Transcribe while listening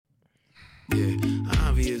Yeah,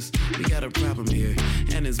 obvious, we got a problem here.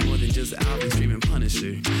 And it's more than just Alvin streaming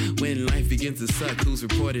Punisher. When life begins to suck, who's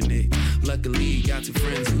reporting it? Luckily, you got two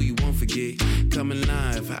friends who you won't forget. Coming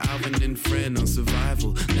live, Alvin and Friend on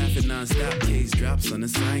survival. Laughing non-stop, case drops on a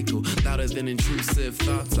cycle. Louder than intrusive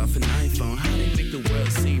thoughts off an iPhone. How they make the world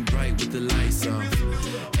seem bright with the lights off?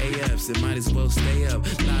 AFs, it might as well stay up.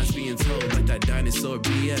 Lies being told like that dinosaur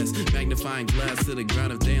BS. Magnifying glass to the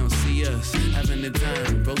ground if they don't see us. Having the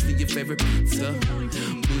time, roasting your favorite pizza.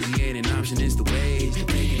 Bougie ain't an option, it's the wage.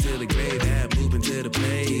 Take it to the grave, add moving to the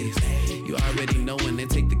place. You already know when they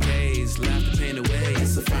take the case. Laugh the pain away,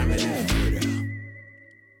 it's affirmative murder.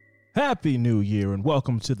 Happy New Year and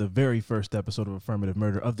welcome to the very first episode of Affirmative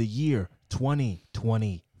Murder of the year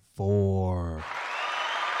 2024.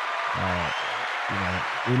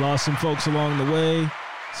 We lost some folks along the way.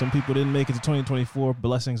 Some people didn't make it to 2024.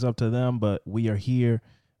 Blessings up to them, but we are here.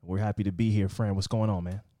 We're happy to be here. Fran, what's going on,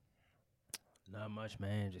 man? Not much,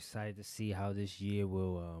 man. Just excited to see how this year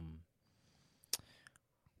will,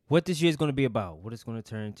 what this year is going to be about, what it's going to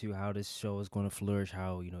turn to, how this show is going to flourish,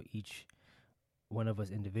 how, each one of us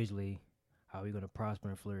individually, how we're going to prosper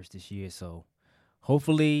and flourish this year. So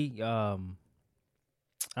hopefully, I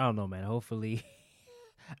don't know, man. Hopefully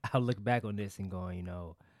I'll look back on this and going,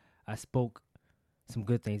 I spoke some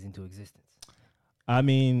good things into existence. I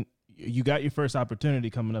mean, you got your first opportunity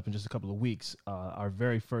coming up in just a couple of weeks. Our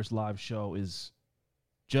very first live show is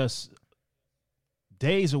just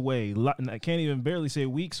days away. I can't even barely say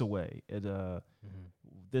weeks away.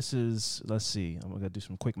 This is, let's see, I'm going to do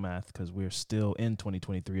some quick math because we're still in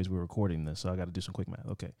 2023 as we're recording this, so I got to do some quick math.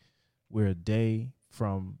 Okay. We're a day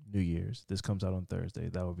from New Year's. This comes out on Thursday.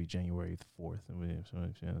 That will be January 4th.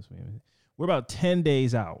 We're about 10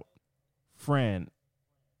 days out. Fran,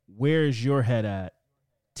 where's your head at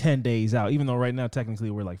 10 days out? Even though right now, technically,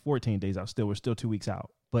 we're like 14 days out. We're still 2 weeks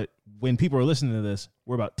out. But when people are listening to this,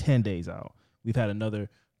 we're about 10 days out. We've had another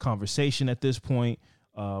conversation at this point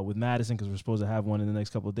with Madison because we're supposed to have one in the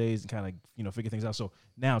next couple of days and kind of, figure things out. So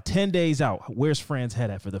now 10 days out, where's Fran's head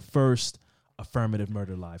at for the first Affirmative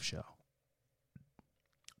Murder live show?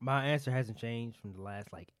 My answer hasn't changed from the last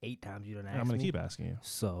 8 times you done asked me. I'm going to keep asking you.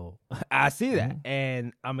 So I see that,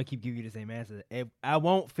 and I'm going to keep giving you the same answer. I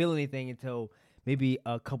won't feel anything until maybe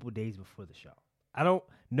a couple days before the show.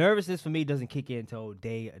 Nervousness for me doesn't kick in until a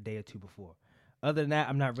day or two before. Other than that,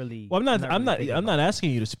 I'm not really. Well, I'm not asking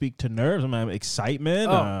you to speak to nerves. I'm excitement.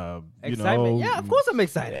 Excitement. Yeah, of course I'm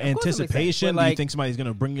excited. Anticipation. Do you think somebody's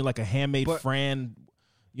gonna bring you like a handmade Fran,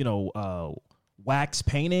 wax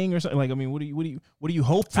painting or something? What do you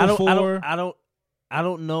hope for? I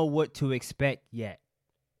don't know what to expect yet.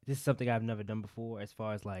 This is something I've never done before. As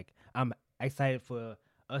far as I'm excited for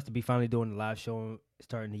us to be finally doing the live show,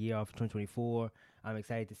 starting the year off 2024. I'm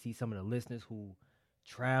excited to see some of the listeners who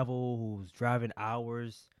travel, who's driving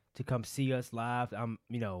hours to come see us live. I'm,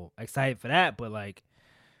 excited for that, but I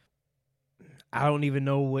don't even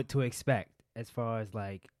know what to expect as far as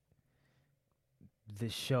the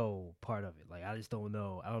show part of it. I just don't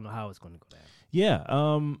know. I don't know how it's going to go down. Yeah.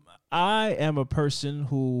 I am a person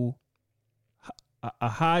who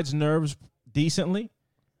hides nerves decently.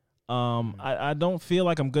 I don't feel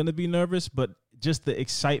like I'm going to be nervous, but just the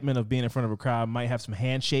excitement of being in front of a crowd might have some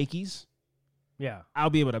handshakies. Yeah. I'll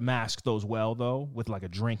be able to mask those well, though, with a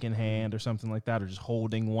drink in hand or something like that, or just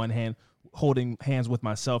holding hands with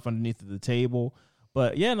myself underneath the table.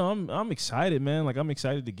 But, yeah, no, I'm excited, man. I'm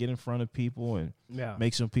excited to get in front of people and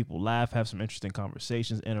make some people laugh, have some interesting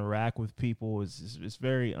conversations, interact with people. It's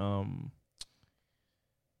very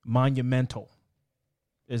monumental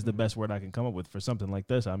is the best word I can come up with for something like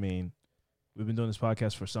this. I mean, we've been doing this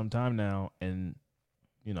podcast for some time now, and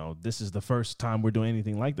this is the first time we're doing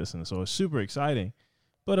anything like this, and so it's super exciting.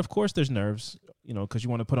 But of course, there's nerves, because you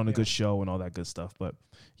want to put on a good show and all that good stuff. But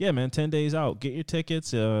yeah, man, 10 days out, get your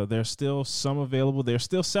tickets. There's still some available. They're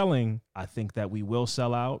still selling. I think that we will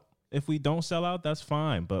sell out. If we don't sell out, that's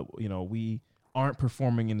fine. But we aren't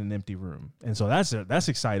performing in an empty room, and so that's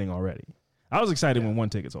exciting already. I was excited when one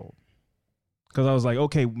ticket sold because I was like,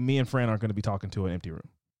 okay, me and Fran aren't going to be talking to an empty room.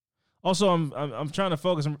 Also, I'm trying to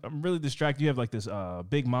focus. I'm really distracted. You have this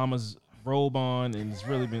Big Mama's robe on, and it's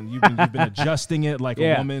really been you've been adjusting it like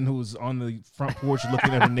a woman who's on the front porch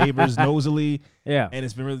looking at her neighbors nosily. Yeah, and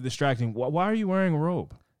it's been really distracting. Why are you wearing a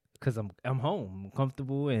robe? Because I'm home, I'm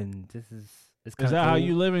comfortable, and it's is that cool. How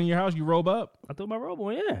you live in your house? You robe up? I throw my robe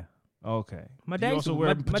on. Yeah. Okay. My dad used to wear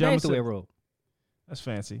a robe. That's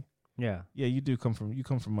fancy. Yeah. Yeah, you come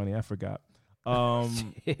from money. I forgot.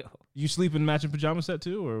 You sleep in matching pajama set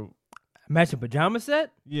too, or? Matching pajama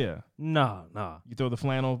set? Yeah. No. You throw the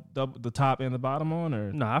flannel, the top and the bottom on,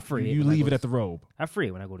 or no? I free it. You leave it at the robe. I free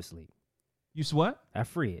it when I go to sleep. You what? I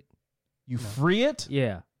free it. You free it?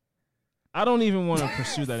 Yeah. I don't even want to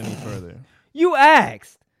pursue that any further. You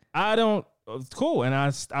asked. I don't. Cool, and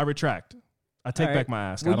I retract. I take All right. back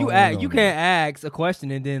my ask. Well, I don't you wanna ask. go You there. can't ask a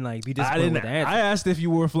question and then like be I disappointed didn't. with the answer. I asked if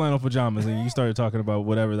you wore flannel pajamas, and you started talking about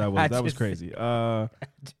whatever that was. I That was just- crazy.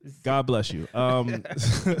 God bless you.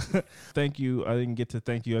 Thank you. I didn't get to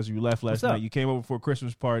thank you as you left last What's up? night. You came over for a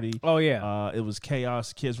Christmas party. Oh yeah. It was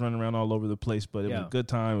chaos, kids running around all over the place, but it was Yeah. a good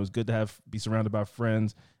time. It was good to be surrounded by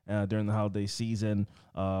friends during the holiday season.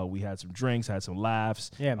 We had some drinks, had some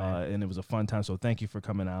laughs, Yeah, man. and it was a fun time. So thank you for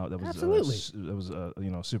coming out. That was Absolutely. that was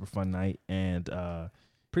a super fun night, and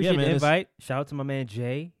Appreciate man, the it's- invite. Shout out to my man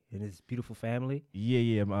Jay and his beautiful family.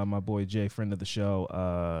 my boy Jay, friend of the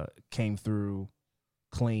show, came through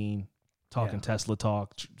clean, talking Yeah. Tesla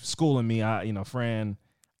talk, schooling me. Fran,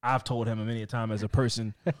 I've told him many a time as a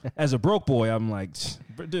person, as a broke boy, I'm like,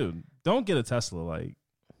 dude, don't get a Tesla. Like,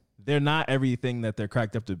 they're not everything that they're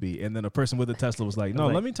cracked up to be. And then a person with a Tesla was like, no,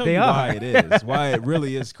 Like, let me tell they you are. why it is, why it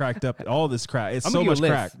really is cracked up. All this crack. It's I'm so gonna much give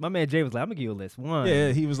you a crack. list. My man Jay was like, I'm gonna give you a list. One.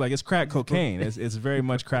 Yeah, he was like, it's crack cocaine. It's very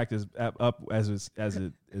much cracked up as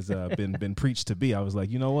it is been preached to be. I was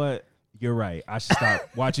like, you know what? You're right. I should stop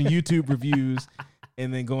watching YouTube reviews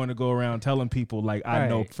and then going to go around telling people like I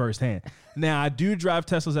know Right. firsthand. Now I do drive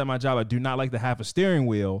Teslas at my job. I do not like to have a steering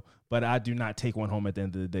wheel, but I do not take one home at the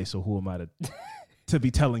end of the day. So who am I to be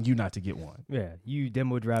telling you not to get one? Yeah. You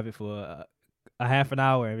demo drive it for a half an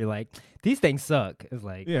hour and be like, these things suck. It's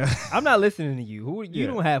like, Yeah, I'm not listening to you. You Yeah.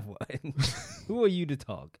 don't have one. Who are you to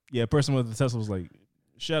talk? yeah. A person with the Tesla was like,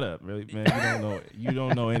 shut up, really, man. You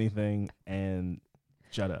don't know anything, and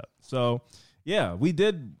shut up. So, yeah, we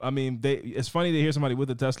did. I mean, it's funny to hear somebody with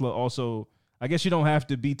a Tesla. Also, I guess you don't have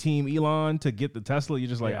to be Team Elon to get the Tesla. You're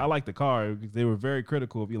just like, Yeah. I like the car. They were very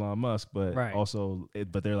critical of Elon Musk, but Right.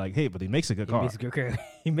 but they're like, hey, but he makes a good car.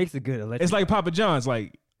 He makes a good electric. It's like Papa John's.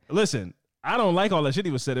 Like, listen, I don't like all that shit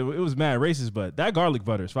he was said. It was mad racist, but that garlic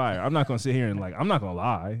butter is fire. I'm not gonna sit here and I'm not gonna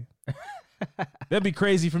lie. That'd be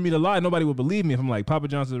crazy for me to lie. Nobody would believe me if I'm like, Papa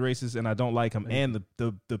John's is racist and I don't like him, and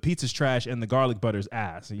the pizza's trash and the garlic butter's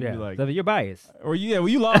ass. And you'd yeah. be like, So you're biased. or well,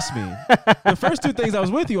 you lost me. The first two things I was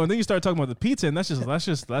with you on, then you start talking about the pizza, and that's fraud.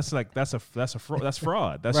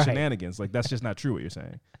 That's Right. shenanigans. Like, that's just not true what you're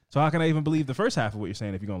saying. So how can I even believe the first half of what you're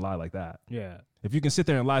saying if you're gonna lie like that? Yeah. If you can sit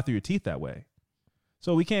there and lie through your teeth that way.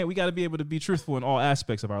 So we got to be able to be truthful in all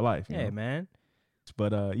aspects of our life. you Yeah, know? man. But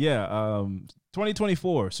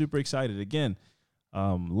 2024, super excited again.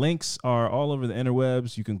 Links are all over the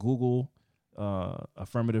interwebs. You can Google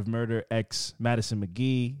Affirmative Murder X Madison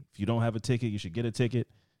McGee. If you don't have a ticket, you should get a ticket.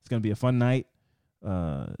 It's going to be a fun night.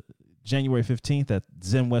 January 15th at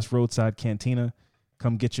Zen West Roadside Cantina.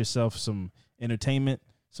 Come get yourself some entertainment,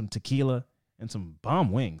 some tequila, and some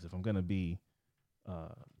bomb wings. If I'm going to be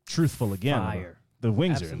truthful again. Fire. The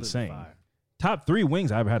wings Absolute are insane. fire. Top 3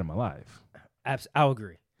 wings I've ever had in my life. I'll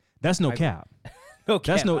agree. That's no I- cap.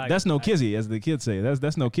 Okay. That's no kizzy, as the kids say.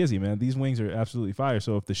 That's no kizzy, man. These wings are absolutely fire.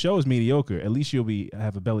 So if the show is mediocre, at least you'll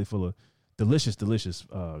have a belly full of delicious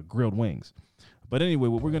grilled wings. But anyway,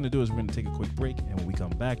 what we're gonna do is we're gonna take a quick break, and when we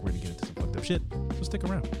come back, we're gonna get into some fucked up shit. So stick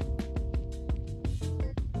around.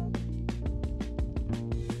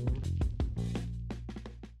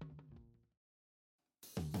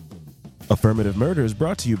 Affirmative Murder is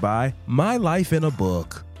brought to you by My Life in a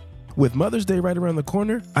Book. With Mother's Day right around the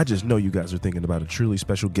corner, I just know you guys are thinking about a truly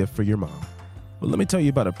special gift for your mom. Well, let me tell you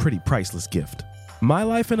about a pretty priceless gift.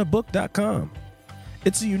 MyLifeInABook.com.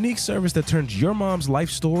 It's a unique service that turns your mom's life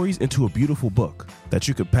stories into a beautiful book that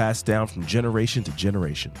you could pass down from generation to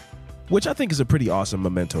generation, which I think is a pretty awesome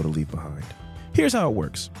memento to leave behind. Here's how it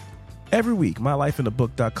works. Every week,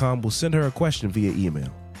 MyLifeInABook.com will send her a question via email.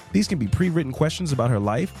 These can be pre-written questions about her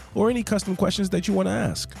life or any custom questions that you want to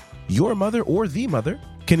ask. Your mother or the mother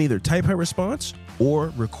can either type her response or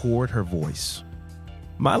record her voice.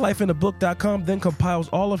 MyLifeInABook.com then compiles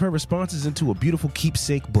all of her responses into a beautiful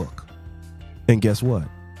keepsake book. And guess what?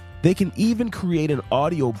 They can even create an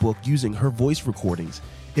audio book using her voice recordings.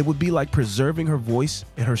 It would be like preserving her voice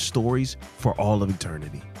and her stories for all of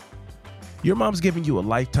eternity. Your mom's giving you a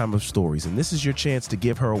lifetime of stories, and this is your chance to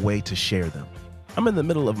give her a way to share them. I'm in the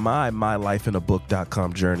middle of my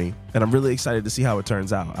MyLifeInABook.com journey, and I'm really excited to see how it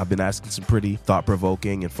turns out. I've been asking some pretty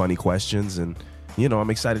thought-provoking and funny questions, and, I'm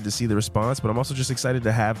excited to see the response, but I'm also just excited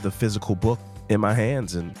to have the physical book in my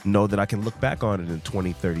hands and know that I can look back on it in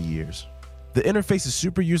 20, 30 years. The interface is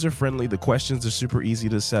super user-friendly. The questions are super easy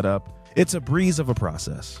to set up. It's a breeze of a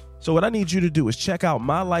process. So what I need you to do is check out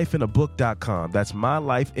MyLifeInABook.com. That's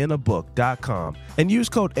MyLifeInABook.com. And use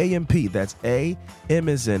code AMP. That's A, M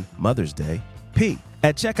as in Mother's Day, P,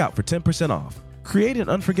 at checkout for 10% off. Create an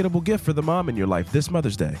unforgettable gift for the mom in your life this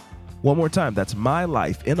Mother's Day. One more time, that's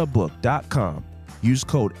mylifeinabook.com. Use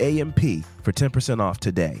code AMP for 10% off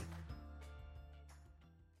today.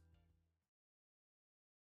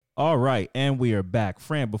 All right, and we are back.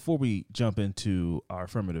 Fran, before we jump into our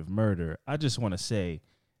affirmative murder, I just want to say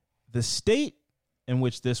the state in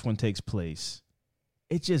which this one takes place,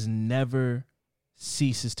 it just never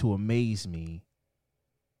ceases to amaze me.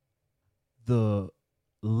 The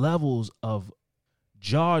levels of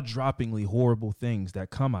jaw-droppingly horrible things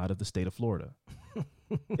that come out of the state of Florida.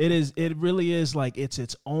 It really is like it's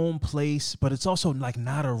its own place, but it's also like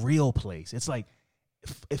not a real place. It's like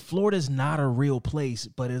if Florida's not a real place,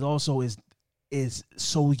 but it also is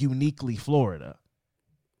so uniquely Florida.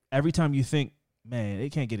 Every time you think, man, it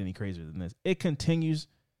can't get any crazier than this, it continues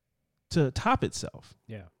to top itself.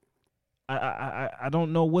 Yeah. I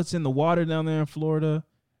don't know what's in the water down there in Florida,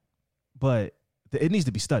 but it needs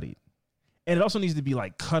to be studied. And it also needs to be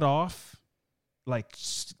like cut off, like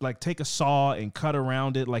take a saw and cut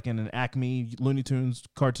around it like in an Acme Looney Tunes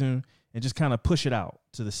cartoon and just kind of push it out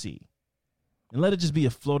to the sea. And let it just be a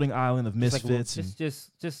floating island of misfits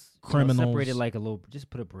just criminals. Separate it like a little, just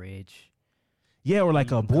put a bridge. Yeah, or like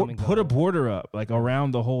put a go. border up like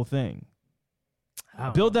around the whole thing.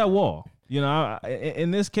 Build that wall. You know,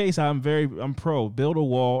 in this case, I'm pro. Build a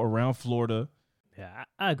wall around Florida. Yeah,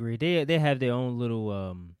 I agree. They have their own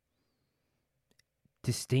little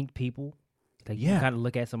distinct people. Like you kind of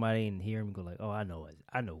look at somebody and hear them and go like, "Oh, I know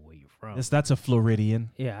where you're from." That's a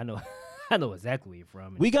Floridian. Yeah, I know. I know exactly where you're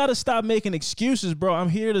from. We got to stop making excuses, bro. I'm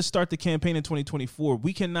here to start the campaign in 2024.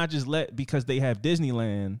 We cannot just because they have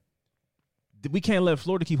Disneyland. We can't let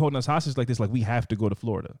Florida keep holding us hostage like this. Like we have to go to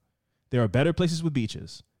Florida. There are better places with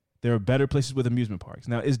beaches. There are better places with amusement parks.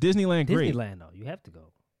 Now, is Disneyland great? Disneyland, though, you have to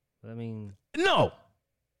go. I mean, no,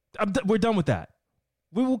 we're done with that.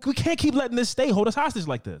 We can't keep letting this state hold us hostage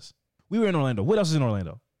like this. We were in Orlando. What else is in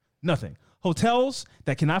Orlando? Nothing. Hotels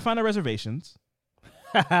that cannot find our reservations.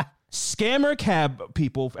 Scammer cab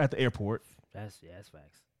people at the airport. That's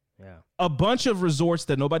facts. Yeah. A bunch of resorts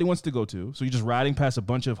that nobody wants to go to. So you're just riding past a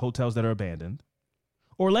bunch of hotels that are abandoned.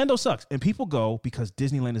 Orlando sucks. And people go because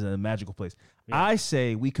Disneyland is a magical place. Yeah. I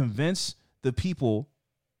say we convince the people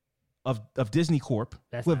of Disney Corp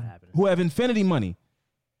who have infinity money.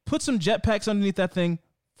 Put some jetpacks underneath that thing,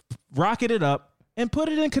 rocket it up, and put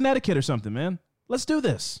it in Connecticut or something, man. Let's do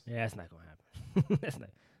this. Yeah, that's not going to happen.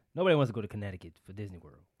 Nobody wants to go to Connecticut for Disney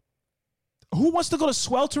World. Who wants to go to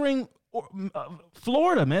sweltering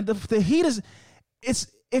Florida, man? The heat is,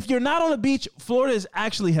 if you're not on a beach, Florida is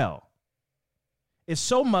actually hell. It's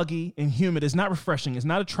so muggy and humid. It's not refreshing. It's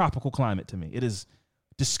not a tropical climate to me. It is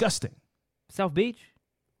disgusting. South Beach.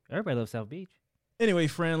 Everybody loves South Beach. Anyway,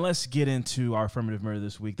 friend, let's get into our affirmative murder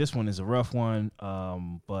this week. This one is a rough one,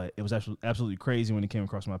 but it was absolutely crazy when it came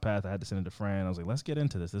across my path. I had to send it to Fran. I was like, let's get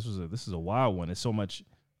into this. This is a wild one. It's so much.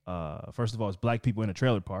 First of all, it's black people in a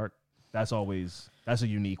trailer park. That's a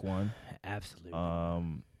unique one. Absolutely.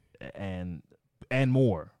 And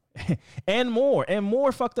more. and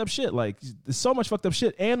more fucked up shit. Like there's so much fucked up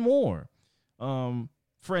shit and more.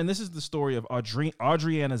 Friend, this is the story of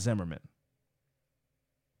Audriana Zimmerman.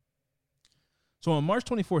 So on March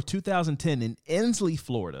 24th, 2010, in Ensley,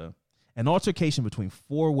 Florida, an altercation between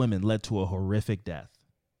four women led to a horrific death.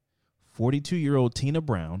 42-year-old Tina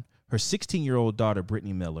Brown, her 16-year-old daughter,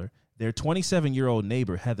 Brittany Miller, their 27-year-old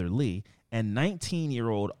neighbor, Heather Lee, and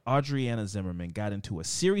 19-year-old Audriana Zimmerman got into a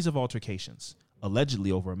series of altercations,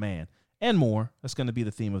 allegedly over a man, and more. That's going to be the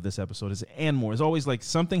theme of this episode, is and more. It's always like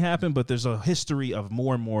something happened, but there's a history of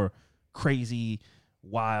more and more crazy,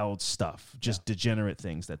 wild stuff, just degenerate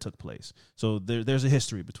things that took place. So there's a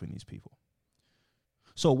history between these people.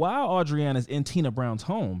 So while Audriana's in Tina Brown's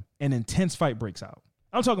home, an intense fight breaks out.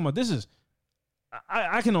 I'm talking about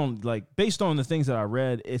I can only, like, based on the things that I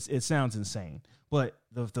read, it sounds insane. But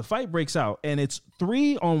the fight breaks out, and it's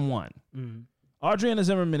 3-on-1. Mm-hmm. Audriana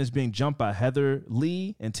Zimmerman is being jumped by Heather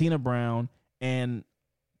Lee and Tina Brown and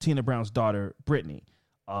Tina Brown's daughter, Brittany.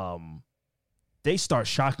 They start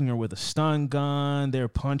shocking her with a stun gun. They're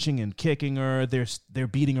punching and kicking her. They're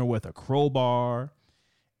beating her with a crowbar.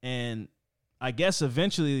 And I guess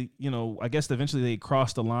eventually they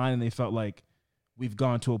crossed the line and they felt like we've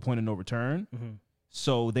gone to a point of no return. Mm-hmm.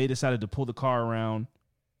 So they decided to pull the car around,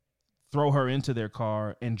 throw her into their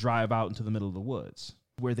car, and drive out into the middle of the woods,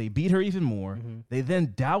 where they beat her even more. Mm-hmm. They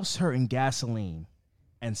then douse her in gasoline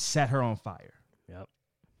and set her on fire. Yep.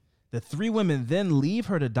 The three women then leave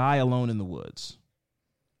her to die alone in the woods.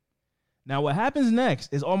 Now, what happens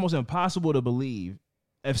next is almost impossible to believe,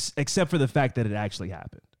 except for the fact that it actually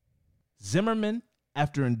happened. Zimmerman,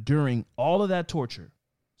 after enduring all of that torture,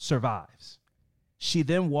 survives. She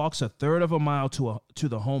then walks a third of a mile to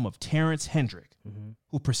the home of Terrence Hendrick,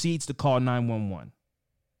 who proceeds to call 911.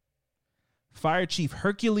 Fire Chief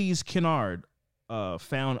Hercules Kennard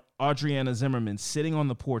found Adriana Zimmerman sitting on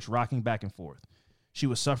the porch, rocking back and forth. She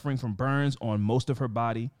was suffering from burns on most of her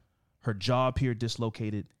body. Her jaw appeared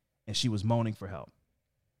dislocated, and she was moaning for help.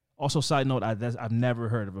 Also, side note, I've never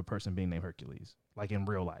heard of a person being named Hercules, like in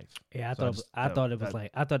real life. Yeah, I thought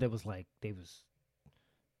it was like they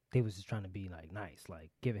was just trying to be like nice,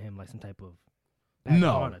 like giving him like some type of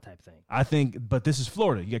honor type thing. I think, but this is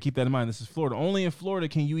Florida. You got to keep that in mind. This is Florida. Only in Florida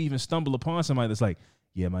can you even stumble upon somebody that's like,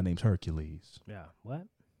 yeah, my name's Hercules. Yeah, what?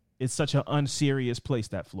 It's such an unserious place,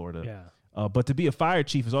 that Florida. Yeah. But to be a fire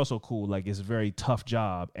chief is also cool. Like, it's a very tough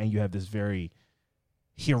job, and you have this very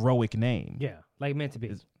heroic name. Yeah, like meant to be.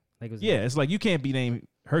 It's like you can't be named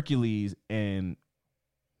Hercules and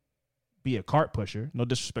be a cart pusher. No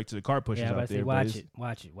disrespect to the cart pushers out there. Watch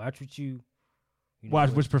what you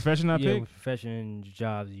watch which profession I pick. Which profession,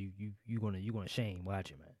 jobs you gonna shame.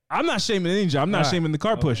 Watch it, man. I'm not shaming any job. I'm not shaming the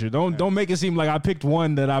cart pusher. Don't make it seem like I picked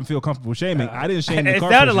one that I feel comfortable shaming. I didn't shame the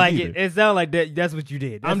cart pusher either. It sounded like that. That's what you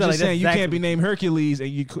did. I'm just saying you can't be named Hercules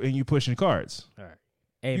and you pushing carts. All right.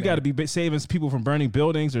 Hey, you got to be saving people from burning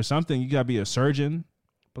buildings or something. You got to be a surgeon.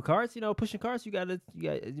 But carts, pushing carts, you gotta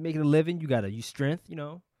making a living. You gotta use strength.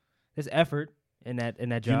 There's effort in that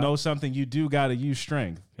job. You know something, you do got to use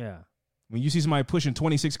strength. Yeah. When you see somebody pushing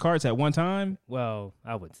 26 carts at one time, well,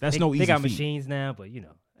 I would. That's no easy feat. They got machines now, but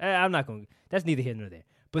I'm not going. That's neither here nor there.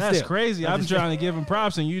 But that's still, crazy. I'm trying to give them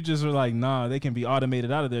props, and you just are like, nah, they can be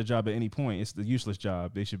automated out of their job at any point. It's the useless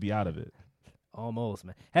job. They should be out of it. Almost,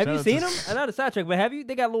 man. Have you seen them? Not a sidetrack, but have you?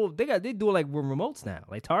 They do it like with remotes now.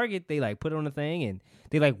 Like Target, they like put it on the thing and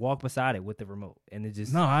they like walk beside it with the remote, and it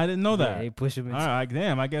just. No, I didn't know that. They push them. All right,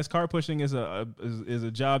 damn. I guess car pushing is a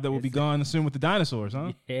job that will be gone soon with the dinosaurs,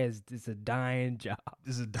 huh? Yeah, it's a dying job.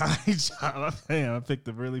 It's a dying job. Damn, I picked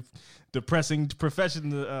a really depressing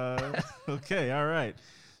profession. Okay, all right.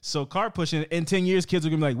 So car pushing in 10 years, kids are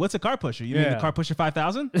gonna be like, "What's a car pusher? You mean the car pusher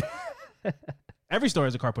 5000?" Every store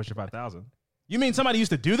has a car pusher 5000. You mean somebody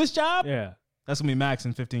used to do this job? Yeah. That's going to be Max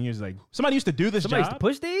in 15 years. Like, somebody used to do this job? Somebody used to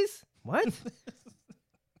push these? What?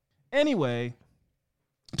 Anyway,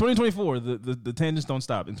 2024, the tangents don't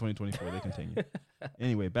stop in 2024. They continue.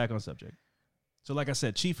 Anyway, back on subject. So like I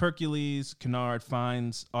said, Chief Hercules Kennard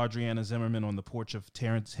finds Adriana Zimmerman on the porch of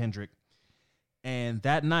Terrence Hendrick. And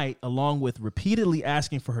that night, along with repeatedly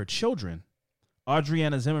asking for her children,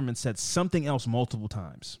 Adriana Zimmerman said something else multiple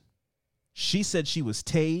times. She said she was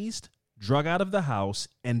tased, drug out of the house,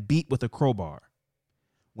 and beat with a crowbar.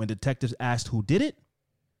 When detectives asked who did it,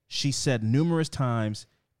 she said numerous times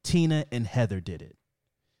Tina and Heather did it.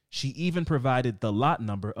 She even provided the lot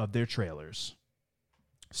number of their trailers.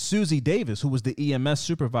 Susie Davis, who was the EMS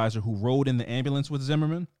supervisor who rode in the ambulance with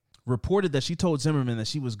Zimmerman, reported that she told Zimmerman that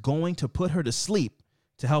she was going to put her to sleep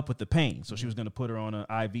to help with the pain. So she was going to put her on an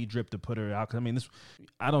IV drip to put her out. I mean,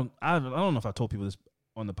 I don't know if I told people this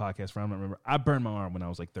on the podcast, I don't remember. I burned my arm when I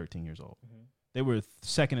was like 13 years old. Mm-hmm. They were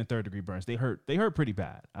second and third degree burns. They hurt pretty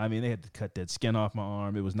bad. I mean, they had to cut that skin off my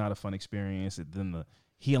arm. It was not a fun experience. Then the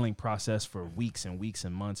healing process for weeks and weeks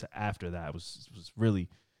and months after that was really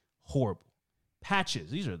horrible.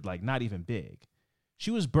 Patches, these are like not even big.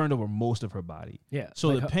 She was burned over most of her body. Yeah.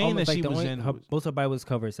 So the pain that she was in, most of her body was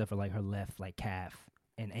covered except for like her left like calf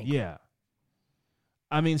and ankle. Yeah.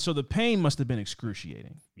 I mean, so the pain must have been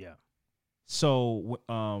excruciating. Yeah. So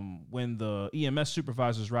when the EMS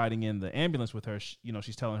supervisor's riding in the ambulance with her,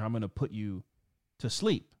 she's telling her, "I'm going to put you to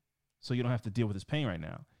sleep so you don't have to deal with this pain right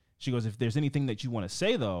now." She goes, "If there's anything that you want to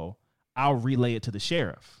say, though, I'll relay it to the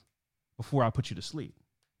sheriff before I put you to sleep."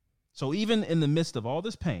 So even in the midst of all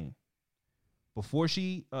this pain, before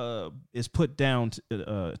she is put down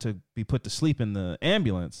to be put to sleep in the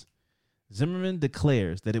ambulance, Zimmerman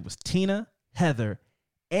declares that it was Tina, Heather,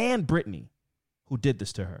 and Brittany who did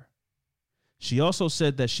this to her. She also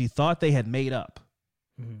said that she thought they had made up.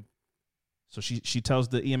 Mm-hmm. So she tells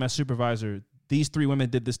the EMS supervisor, "These three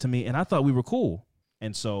women did this to me, and I thought we were cool."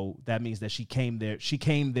 And so that means that she came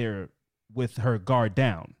there with her guard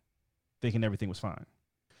down, thinking everything was fine.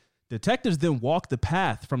 Detectives then walk the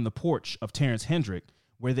path from the porch of Terrence Hendrick,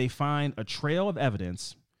 where they find a trail of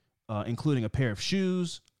evidence, including a pair of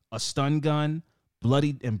shoes, a stun gun,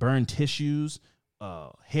 bloodied and burned tissues,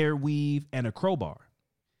 hair weave, and a crowbar.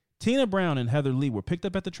 Tina Brown and Heather Lee were picked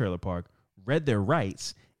up at the trailer park, read their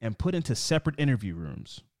rights, and put into separate interview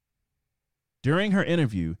rooms. During her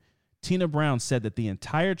interview, Tina Brown said that the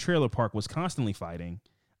entire trailer park was constantly fighting,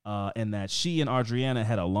 and that she and Adriana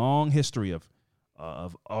had a long history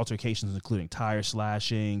of altercations, including tire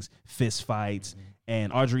slashings, fist fights,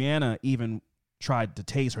 and Adriana even tried to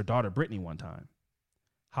tase her daughter Brittany one time.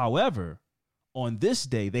 However, on this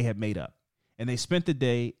day, they had made up, and they spent the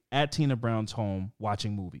day at Tina Brown's home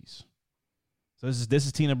watching movies. So this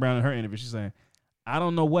is Tina Brown in her interview. She's saying, I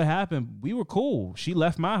don't know what happened. We were cool. She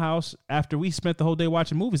left my house after we spent the whole day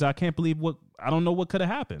watching movies. I don't know what could have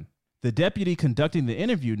happened. The deputy conducting the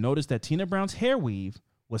interview noticed that Tina Brown's hair weave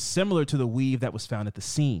was similar to the weave that was found at the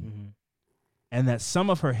scene, and that some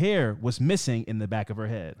of her hair was missing in the back of her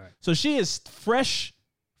head. Right. So she is fresh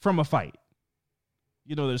from a fight.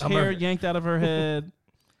 You know, there's hair yanked out of her head,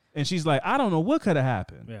 and she's like, I don't know what could have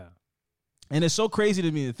happened. Yeah. And it's so crazy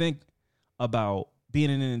to me to think about being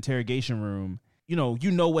in an interrogation room. You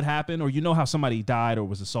know what happened, or you know how somebody died or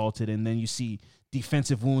was assaulted, and then you see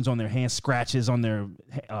defensive wounds on their hands, scratches on their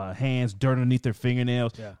hands, dirt underneath their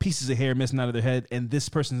fingernails, pieces of hair missing out of their head, and this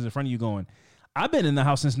person's in front of you going, I've been in the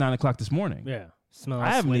house since 9 o'clock this morning. Yeah. Smelling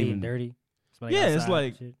like sweaty and dirty. Yeah, it's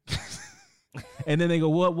like, and then they go,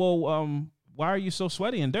 well, why are you so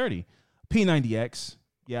sweaty and dirty? P90X.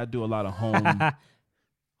 Yeah, I do a lot of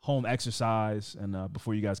home exercise, and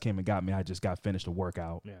before you guys came and got me, I just got finished a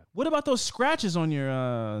workout. Yeah. What about those scratches on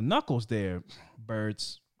your knuckles there,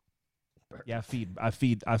 birds? Yeah, I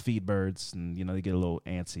feed birds, and they get a little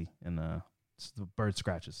antsy, and it's the bird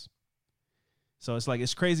scratches. So it's like,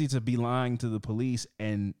 it's crazy to be lying to the police,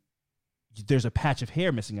 and there's a patch of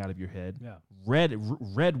hair missing out of your head. Yeah.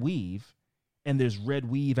 Red weave, and there's red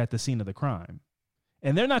weave at the scene of the crime.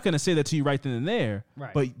 And they're not going to say that to you right then and there,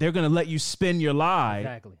 right, but they're going to let you spin your lie.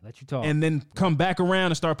 Exactly. Let you talk. And then come back around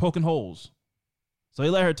and start poking holes. So they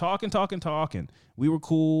let her talk. And we were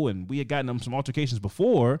cool, and we had gotten them some altercations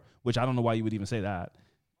before, which I don't know why you would even say that.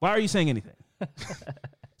 Why are you saying anything?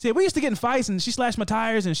 See, we used to get in fights, and she slashed my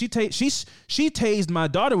tires, and she tased my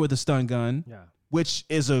daughter with a stun gun, which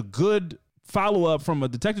is a good follow-up from a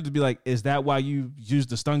detective to be like, is that why you used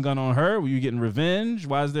the stun gun on her? Were you getting revenge?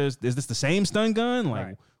 Is this the same stun gun?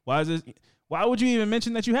 Like, right. Why would you even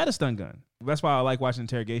mention that you had a stun gun? That's why I like watching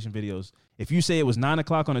interrogation videos. If you say it was 9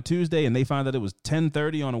 o'clock on a Tuesday and they find that it was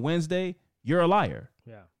 10:30 on a Wednesday, you're a liar.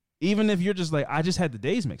 Yeah. Even if you're just like, I just had the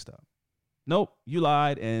days mixed up. Nope, you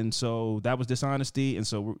lied, and so that was dishonesty, and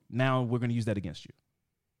so now we're going to use that against you.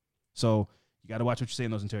 So you got to watch what you say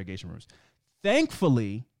in those interrogation rooms.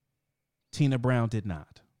 Thankfully, Tina Brown did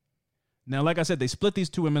not. Now, like I said, they split these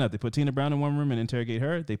two women up. They put Tina Brown in one room and interrogate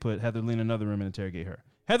her. They put Heather Lee in another room and interrogate her.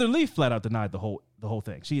 Heather Lee flat out denied the whole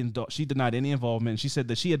thing. She denied any involvement. She said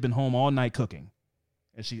that she had been home all night cooking,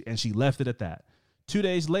 and she left it at that. 2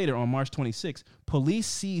 days later, on March 26th, police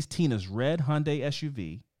seized Tina's red Hyundai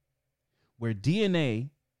SUV, where DNA,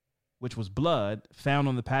 which was blood found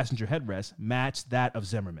on the passenger headrest, matched that of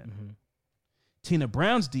Zimmerman. Mm-hmm. Tina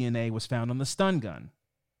Brown's DNA was found on the stun gun.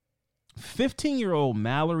 15-year-old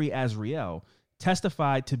Mallory Azriel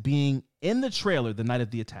testified to being in the trailer the night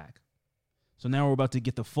of the attack. So now we're about to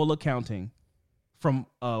get the full accounting from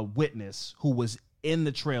a witness who was in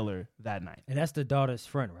the trailer that night. And that's the daughter's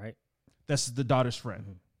friend, right? That's the daughter's friend.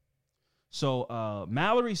 Mm-hmm. So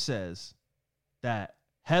Mallory says that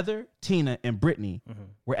Heather, Tina, and Brittany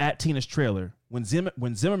were at Tina's trailer when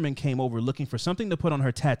Zimmerman came over looking for something to put on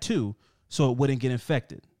her tattoo so it wouldn't get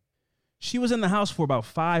infected. She was in the house for about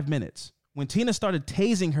 5 minutes when Tina started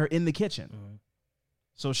tasing her in the kitchen. Mm-hmm.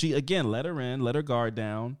 So she, again, let her in, let her guard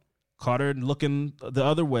down, caught her looking the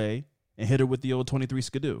other way, and hit her with the old 23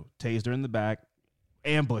 Skidoo. Tased her in the back,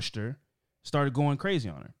 ambushed her, started going crazy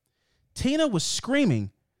on her. Tina was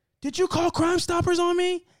screaming, "Did you call Crime Stoppers on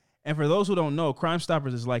me?" And for those who don't know, Crime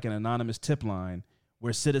Stoppers is like an anonymous tip line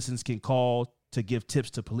where citizens can call to give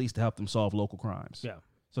tips to police to help them solve local crimes. Yeah.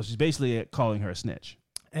 So she's basically calling her a snitch.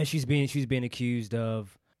 And she's being accused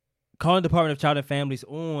of calling the Department of Child and Families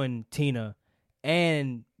on Tina,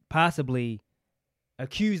 and possibly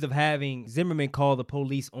accused of having Zimmerman call the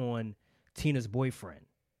police on Tina's boyfriend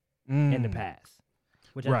in the past,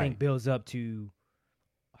 which I think builds up to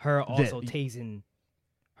her also tasing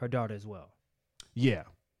her daughter as well. Yeah.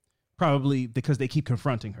 Probably because they keep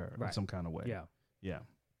confronting her in some kind of way. Yeah. Yeah.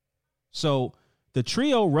 So the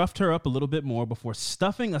trio roughed her up a little bit more before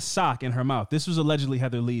stuffing a sock in her mouth. This was allegedly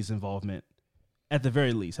Heather Lee's involvement, at the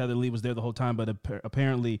very least. Heather Lee was there the whole time, but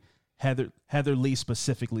apparently Heather Lee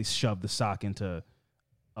specifically shoved the sock into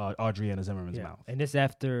Adriana Zimmerman's mouth. And this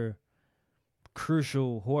after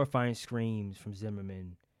crucial, horrifying screams from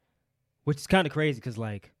Zimmerman, which is kind of crazy because,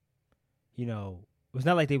 like, it was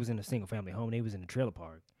not like they was in a single-family home. They was in a trailer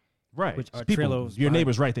park. Right. Which are trailers. Your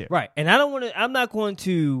neighbor's right there. Right. And I'm not going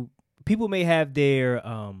to, people may have their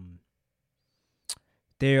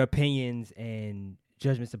opinions and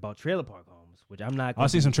judgments about trailer park homes, which I'm not. I've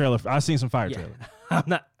seen some fire trailers. I'm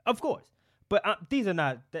not, of course. But these are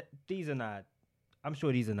not I'm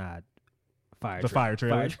sure these are not fire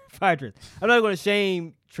trailers. Fire trailers. I'm not going to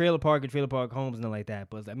shame trailer park and trailer park homes and nothing like that,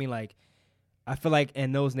 but I mean, like, I feel like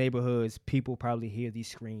in those neighborhoods, people probably hear these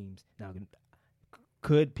screams. Now,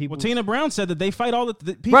 could people? Well, Tina Brown said that they fight all the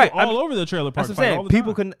people all over the trailer park. That's what I'm saying.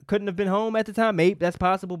 People couldn't have been home at the time. Maybe that's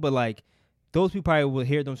possible, but like those people probably will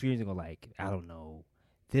hear them screams and go like, I don't know,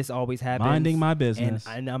 this always happens. Minding my business,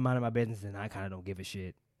 and I'm minding my business, and I kind of don't give a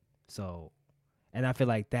shit. So, and I feel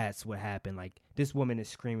like that's what happened. Like this woman is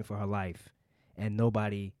screaming for her life, and no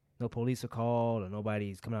police are called, or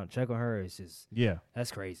nobody's coming out and check on her. It's just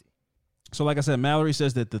that's crazy. So, like I said, Mallory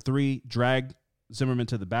says that the three dragged Zimmerman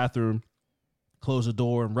to the bathroom, closed the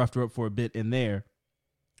door, and roughed her up for a bit in there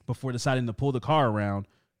before deciding to pull the car around,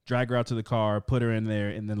 drag her out to the car, put her in there,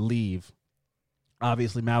 and then leave.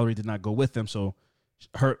 Obviously, Mallory did not go with them, so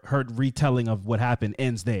her retelling of what happened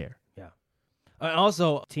ends there. Yeah.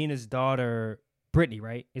 Also, Tina's daughter, Brittany,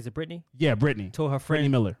 right? Is it Brittany? Yeah, Brittany. Told her friend, Brittany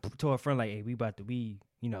Miller. Told her friend, like, hey, we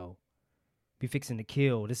fixing to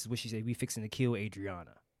kill. This is what she said. We fixing to kill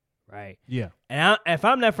Adriana. Right. Yeah. And if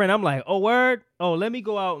I'm that friend, I'm like, oh, word. Oh, let me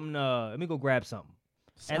go out and let me go grab something.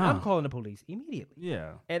 And I'm calling the police immediately.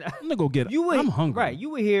 Yeah. And I'm gonna go get. I'm hungry. Right.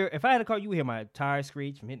 You would hear if I had a car, you would hear my tire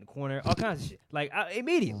screech from hitting the corner, all kinds of shit. Like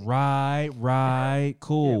immediately. Right.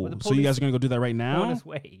 Cool. Yeah, so you guys are gonna go do that right now? On this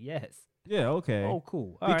way. Yes. Yeah. Okay. Oh,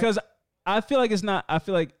 cool. Because I feel like it's not. I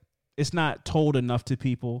feel like it's not told enough to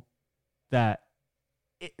people that.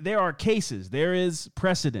 There are cases, there is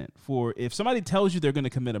precedent for if somebody tells you they're going to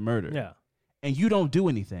commit a murder and you don't do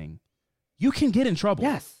anything, you can get in trouble.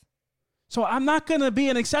 Yes. So I'm not going to be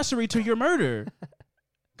an accessory to your murder.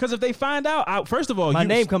 Because if they find out, first of all, my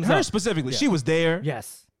name comes up. Her specifically, she was there.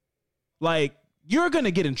 Yes. Like, you're going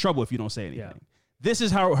to get in trouble if you don't say anything. Yeah. This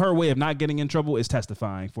is how her way of not getting in trouble is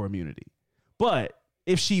testifying for immunity. But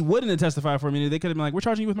if she wouldn't have testified for immunity, they could have been like, we're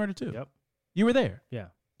charging you with murder too. Yep. You were there. Yeah.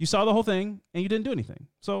 You saw the whole thing and you didn't do anything.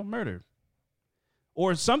 So murder.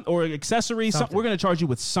 Or accessory. We're going to charge you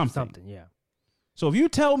with something. Something, yeah. So if you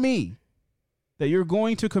tell me that you're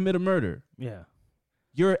going to commit a murder,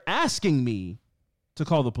 you're asking me to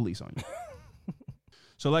call the police on you.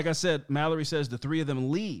 So like I said, Mallory says the three of them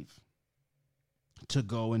leave to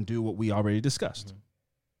go and do what we already discussed. Mm-hmm.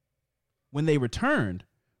 When they returned,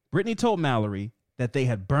 Brittany told Mallory that they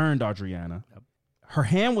had burned Adriana. Yep. Her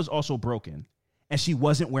hand was also broken. And she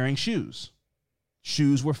wasn't wearing shoes.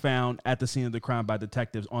 Shoes were found at the scene of the crime by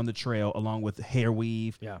detectives on the trail, along with hair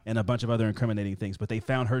weave and a bunch of other incriminating things. But they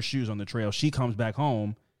found her shoes on the trail. She comes back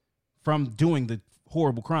home from doing the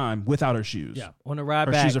horrible crime without her shoes. Yeah, on the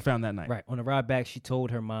ride back. Her shoes are found that night. Right, on the ride back, she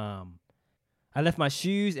told her mom, I left my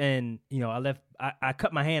shoes and, I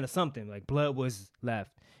cut my hand or something. Like, blood was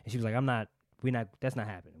left. And she was like, that's not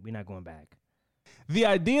happening. We're not going back. The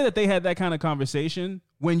idea that they had that kind of conversation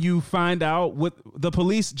when you find out with the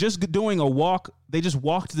police just doing a walk, they just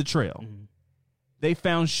walked the trail. Mm-hmm. They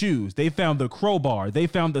found shoes. They found the crowbar. They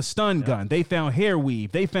found the stun gun. They found hair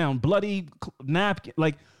weave. They found bloody napkin.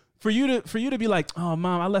 Like for you to be like, oh,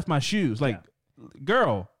 mom, I left my shoes. Like,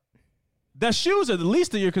 girl, the shoes are the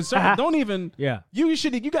least of your concern. Don't even. Yeah. You guys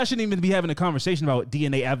shouldn't even be having a conversation about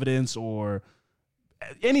DNA evidence or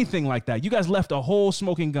anything like that. You guys left a whole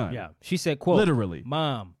smoking gun. Yeah. She said, quote, literally,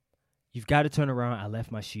 Mom, you've got to turn around. I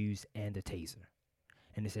left my shoes and a taser.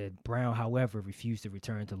 And it said, Brown, however, refused to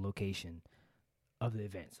return to the location of the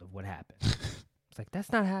events of what happened. It's like,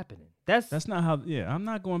 that's not happening. That's not how, I'm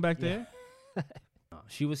not going back there.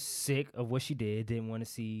 She was sick of what she didn't want to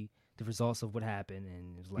see the results of what happened.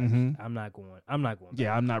 And it was like, I'm not going back.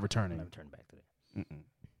 Yeah, I'm not returning. I'm not returning back to that.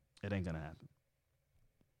 It ain't going to happen.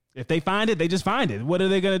 If they find it, they just find it. What are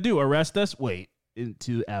they going to do? Arrest us? Wait,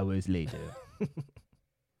 2 hours later.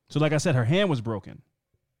 So like I said, her hand was broken.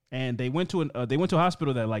 And they went to a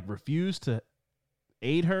hospital that like refused to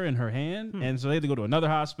aid her in her hand. And so they had to go to another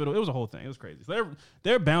hospital. It was a whole thing. It was crazy. So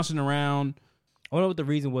they're bouncing around. I don't know what the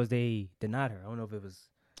reason was they denied her. I don't know if it was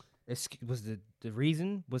the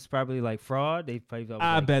reason was probably like fraud. They probably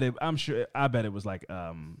I bet it was like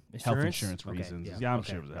health insurance reasons. Okay, I'm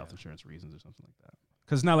sure it was health insurance reasons or something like that.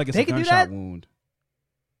 Because it's not like it's a gunshot wound.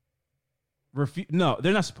 No,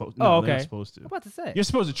 they're not supposed to. No, they're not supposed to. I'm about to say. You're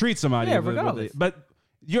supposed to treat somebody. Yeah, regardless. But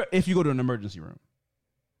if you go to an emergency room.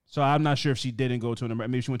 So I'm not sure if she didn't go to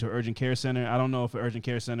maybe she went to an urgent care center. I don't know if an urgent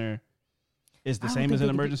care center is the same as an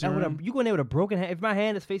emergency room. You going there with a broken hand? If my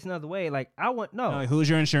hand is facing the other way, like I want no. Like, who's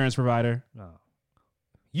your insurance provider? No.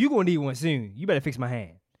 You gonna need one soon. You better fix my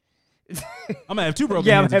hand. I'm gonna have 2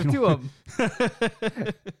 broken hands. Yeah, I'm gonna have 2 of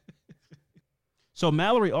them. So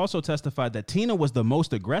Mallory also testified that Tina was the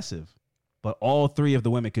most aggressive, but all 3 of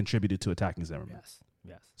the women contributed to attacking Zimmerman. Yes.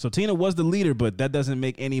 Yes. So Tina was the leader, but that doesn't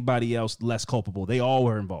make anybody else less culpable. They all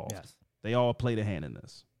were involved. Yes. They all played a hand in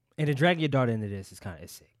this. And to drag your daughter into this is kind of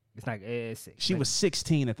sick. It's sick. She Like, was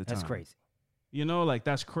 16 at the time. That's crazy. You know, like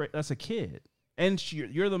that's a kid. And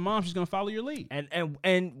you're the mom. She's gonna follow your lead.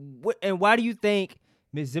 And why do you think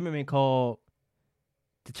Ms. Zimmerman called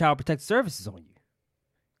the Child Protective Services on you?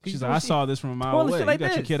 She's like, I saw this from a mile away. You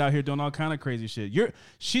got your kid out here doing all kind of crazy shit.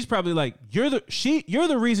 She's probably like, you're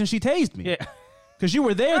the reason she tased me. Yeah. Because you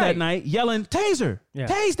were there Right. that night yelling, taser,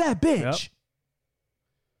 tase that bitch. Yep.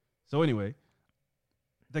 So anyway,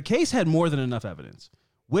 the case had more than enough evidence,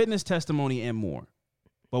 witness testimony and more.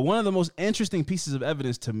 But one of the most interesting pieces of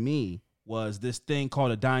evidence to me was this thing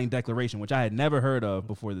called a dying declaration, which I had never heard of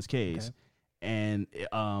before this case. Okay. And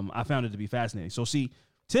I found it to be fascinating. So see,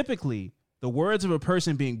 typically the words of a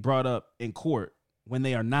person being brought up in court when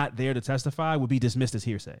they are not there to testify would be dismissed as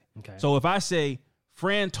hearsay. Okay. So if I say,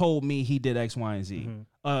 Fran told me he did X, Y, and Z,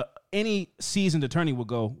 any seasoned attorney would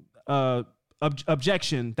go,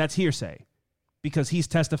 objection, that's hearsay, because he's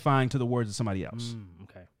testifying to the words of somebody else.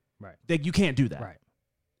 Okay. Right. That you can't do that. Right.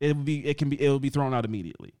 It will be thrown out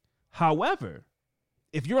immediately. However,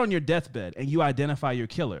 if you're on your deathbed and you identify your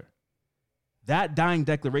killer, that dying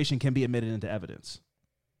declaration can be admitted into evidence.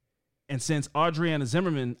 And since Adriana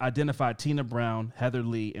Zimmerman identified Tina Brown, Heather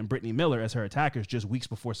Lee, and Brittany Miller as her attackers just weeks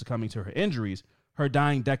before succumbing to her injuries, her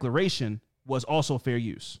dying declaration was also fair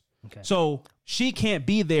use. Okay. So she can't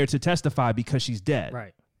be there to testify because she's dead.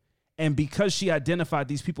 Right. And because she identified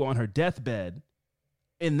these people on her deathbed,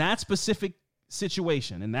 in that specific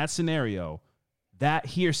situation, in that scenario, that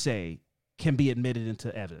hearsay can be admitted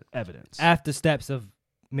into evidence. After steps of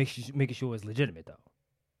making sure it's legitimate, though.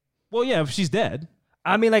 Well, yeah, if she's dead.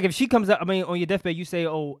 I mean, like if she comes up, I mean, on your deathbed, you say,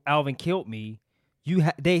 "Oh, Alvin killed me."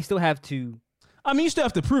 They still have to. I mean, you still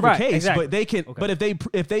have to prove Right, a case, exactly. but they can. Okay. But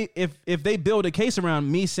if they build a case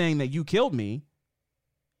around me saying that you killed me,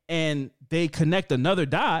 and they connect another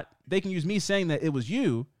dot, they can use me saying that it was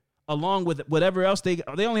you, along with whatever else they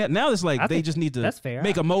only have. Now it's like they just need to that's fair.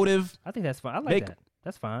 make a motive. I think that's fine. I like that.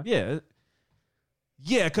 That's fine. Yeah.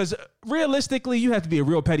 Yeah, because realistically, you have to be a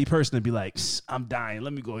real petty person to be like, I'm dying.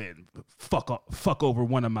 Let me go ahead and fuck over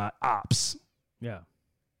one of my ops. Yeah.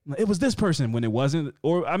 It was this person when it wasn't.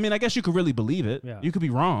 Or, I mean, I guess you could really believe it. Yeah. You could be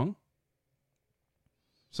wrong.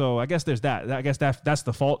 So I guess there's that. I guess that's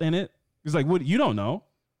the fault in it. It's like, what, you don't know.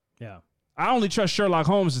 Yeah. I only trust Sherlock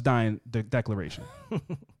Holmes' dying declaration.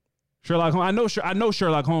 Sherlock Holmes. I know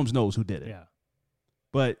Sherlock Holmes knows who did it. Yeah.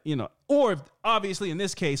 But, or obviously in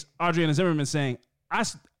this case, Adriana Zimmerman saying,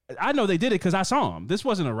 I know they did it because I saw them. This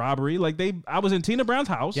wasn't a robbery. Like I was in Tina Brown's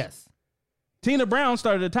house. Yes. Tina Brown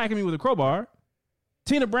started attacking me with a crowbar.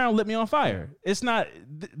 Tina Brown lit me on fire. It's not,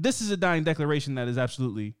 this is a dying declaration that is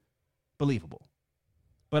absolutely believable.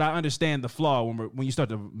 But I understand the flaw when you start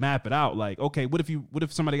to map it out. Like, okay, what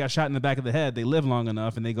if somebody got shot in the back of the head? They live long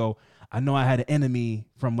enough and they go, I know I had an enemy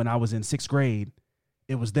from when I was in 6th grade.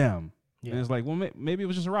 It was them. Yeah. And it's like, well, maybe it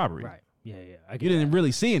was just a robbery. Right. Yeah. I get You didn't that.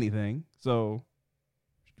 really see anything. So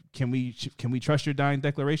can we trust your dying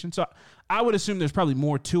declaration? So I would assume there's probably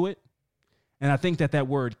more to it. And I think that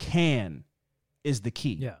word can is the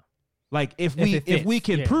key. Yeah. Like if it fits. we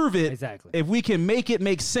can Yeah, prove it, exactly. if we can make it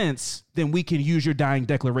make sense, then we can use your dying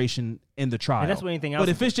declaration in the trial. And that's what anything else But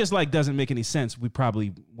if is. it's just like doesn't make any sense, we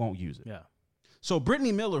probably won't use it. Yeah. So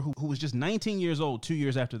Brittany Miller, who was just 19 years old, 2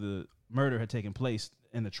 years after the murder had taken place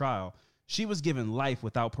in the trial, she was given life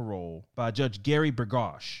without parole by Judge Gary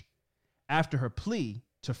Bergosh after her plea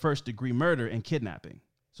to first-degree murder and kidnapping.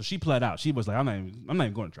 So she pled out. She was like, I'm not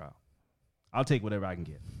even going to trial. I'll take whatever I can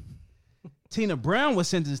get. Tina Brown was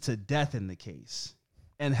sentenced to death in the case,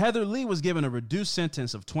 and Heather Lee was given a reduced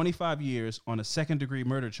sentence of 25 years on a second-degree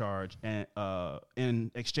murder charge and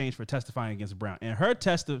in exchange for testifying against Brown. And her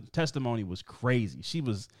testimony was crazy. She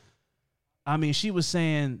was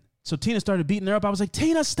saying, so Tina started beating her up. I was like,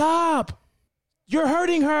 Tina, stop. You're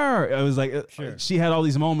hurting her. It was like, Sure. She had all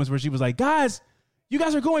these moments where she was like, guys, you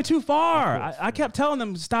guys are going too far. I kept telling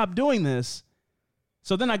them to stop doing this.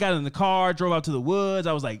 So then I got in the car, drove out to the woods.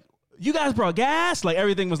 I was like, you guys brought gas? Like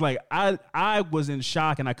everything was like, I was in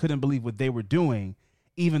shock and I couldn't believe what they were doing,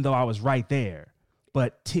 even though I was right there.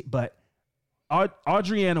 But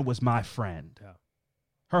Adriana was my friend. Yeah.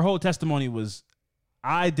 Her whole testimony was,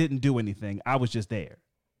 I didn't do anything. I was just there.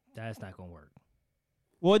 That's not gonna work.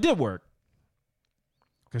 Well, it did work.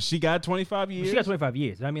 Because she got 25 years. She got 25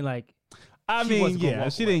 years. I mean, like, I she mean, wasn't gonna yeah,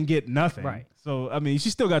 walk she away. didn't get nothing. Right. So, I mean, she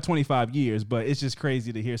still got 25 years, but it's just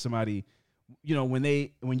crazy to hear somebody,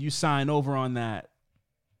 when you sign over on that,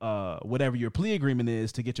 whatever your plea agreement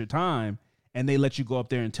is to get your time, and they let you go up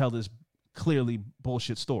there and tell this clearly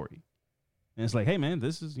bullshit story. And it's like, hey man,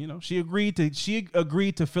 this is, she agreed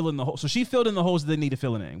to fill in the hole. So she filled in the holes that they need to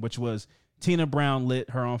fill in, which was Tina Brown lit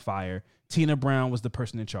her on fire. Tina Brown was the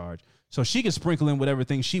person in charge. So she can sprinkle in whatever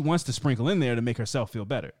things she wants to sprinkle in there to make herself feel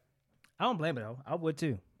better. I don't blame her though. I would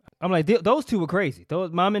too. I'm like, those two were crazy.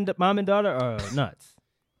 Those mom and daughter are nuts.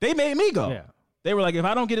 They made me go. Yeah. They were like, if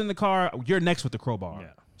I don't get in the car, you're next with the crowbar.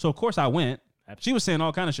 Yeah. So of course I went. Absolutely. She was saying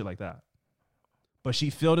all kind of shit like that. But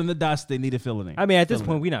she filled in the dots they needed filling in. I mean, at this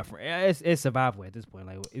point, we're not friends. It's survival at this point.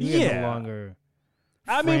 Like, we're no longer.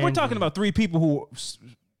 I mean, we're talking about three people who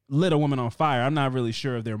lit a woman on fire. I'm not really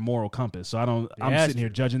sure of their moral compass, so I'm sitting here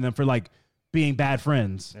judging them for like being bad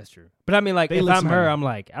friends. That's true. But I mean, like, if I'm her, I'm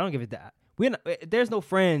like, I don't give it that. There's no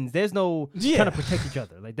friends. There's no trying to protect each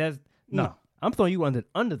other. Like, no. I'm throwing you under the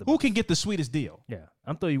bus. Who can get the sweetest deal? Yeah,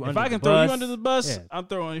 I'm throwing you under the bus. If I can throw you under the bus, I'm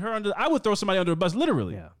throwing her under. I would throw somebody under the bus,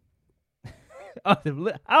 literally. Yeah.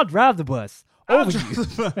 I'll drive the bus over you.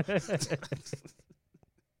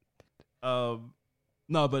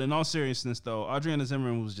 No, but in all seriousness, though, Adriana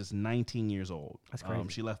Zimmerman was just 19 years old. That's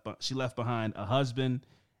crazy. She left behind a husband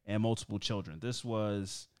and multiple children. This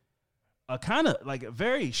was a kind of like a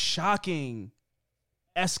very shocking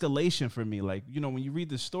escalation for me. Like, when you read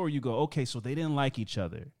the story, you go, okay, so they didn't like each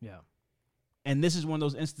other. Yeah. And this is one of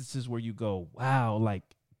those instances where you go, wow, like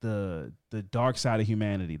the dark side of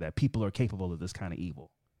humanity, that people are capable of this kind of evil.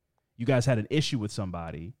 You guys had an issue with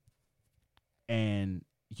somebody and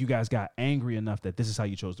you guys got angry enough that this is how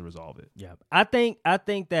you chose to resolve it. Yeah. I think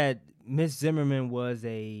that Miss Zimmerman was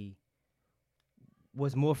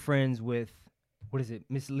more friends with, what is it,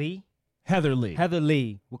 Miss Lee? Heather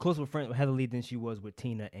Lee. We're closer friends with Heather Lee than she was with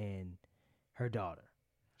Tina and her daughter.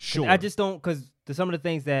 Sure. I just don't, because some of the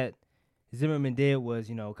things that Zimmerman did was,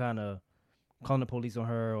 kind of calling the police on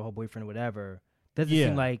her or her boyfriend or whatever. Doesn't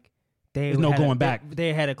seem like there's no going back.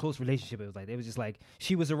 They had a close relationship. It was like, it was just like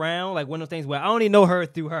she was around, like one of those things where I only know her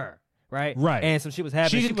through her. Right. And some shit was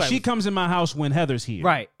happening. She comes in my house when Heather's here.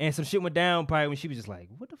 Right. And some shit went down probably when she was just like,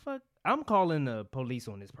 what the fuck? I'm calling the police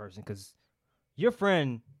on this person because your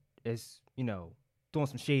friend is, doing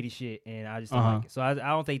some shady shit and I just don't like it. So I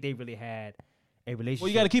don't think they really had a relationship. Well,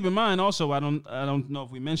 you got to keep in mind also, I don't know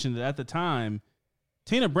if we mentioned it at the time,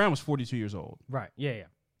 Tina Brown was 42 years old. Right. Yeah.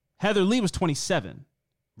 Heather Lee was 27.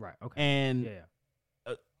 Right. Okay. And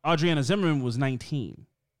Adriana Zimmerman was 19.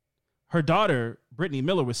 Her daughter, Brittany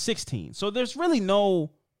Miller, was 16. So there's really no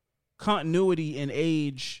continuity in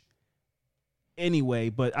age anyway.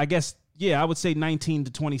 But I guess, I would say 19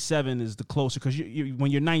 to 27 is the closer. Because when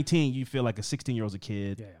you're 19, you feel like a 16-year-old's a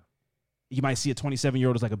kid. Yeah. You might see a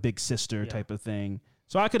 27-year-old as like a big sister type of thing.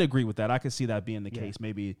 So I could agree with that. I could see that being the case.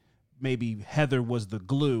 Maybe Heather was the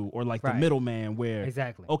glue or like the middleman where,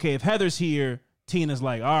 okay, if Heather's here, Tina's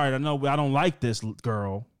like, all right, I know I don't like this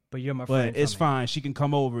girl. But you're my friend. But it's fine. She can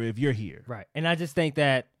come over if you're here. Right. And I just think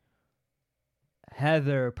that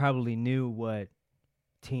Heather probably knew what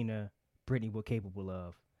Brittany were capable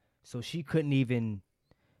of. So she couldn't even,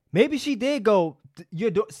 maybe she did go,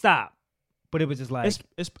 stop. But it was just like.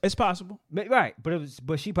 It's possible. Right.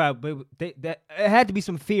 But she probably, it had to be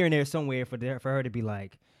some fear in there somewhere for her to be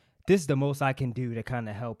like, this is the most I can do to kind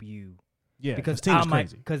of help you. Yeah. Because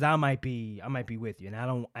I might be with you.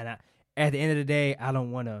 And at the end of the day, I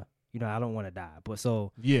don't want to die. But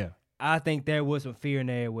so I think there was some fear in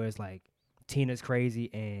there where it's like Tina's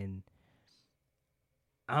crazy and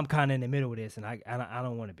I'm kind of in the middle of this, and I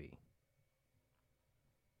don't want to be.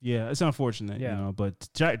 Yeah, it's unfortunate, But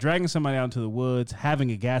dragging somebody out into the woods,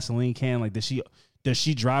 having a gasoline can, like does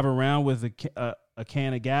she drive around with a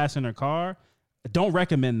can of gas in her car? Don't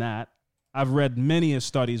recommend that. I've read many of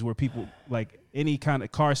studies where people, like any kind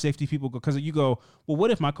of car safety people, because you go, well, what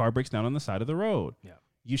if my car breaks down on the side of the road? Yeah.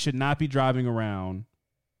 You should not be driving around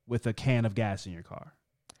with a can of gas in your car.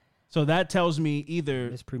 So that tells me either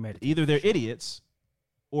it's premeditated. Either they're idiots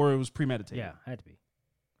or it was premeditated. Yeah, had to be.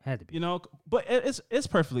 But it's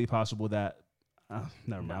perfectly possible that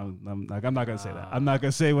never mind. I'm not gonna say that. I'm not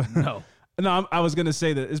gonna say what. No. No, I was gonna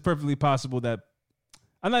say that it's perfectly possible that.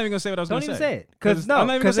 I'm not even gonna say what I was gonna say. Don't even say it, because I'm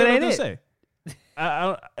not even gonna say what I was gonna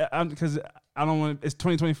say. Because I don't want. It's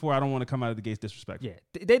 2024. I don't want to come out of the gates disrespectful.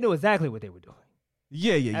 Yeah, they knew exactly what they were doing.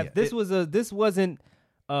 Yeah. This wasn't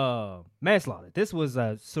manslaughter. This was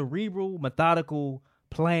a cerebral, methodical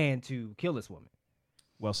plan to kill this woman.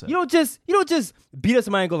 Well said. You don't just beat up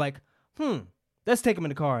somebody and go like, let's take him in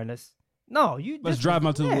the car and let's drive him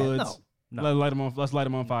out to the woods. No. Let's light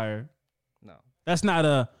him on fire. No, that's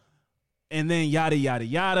not and then yada yada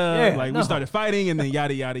yada. Yeah, we started fighting, and then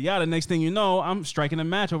yada yada yada. Next thing you know, I'm striking a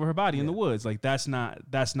match over her body in the woods. Like that's not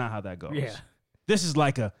how that goes. Yeah, this is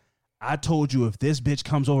like I told you if this bitch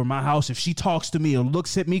comes over my house, if she talks to me or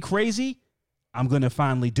looks at me crazy, I'm going to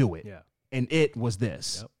finally do it. Yeah. And it was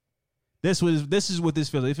this. Yep. This is what this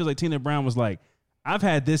feels like. It feels like Tina Brown was like, I've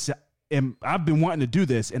had this and I've been wanting to do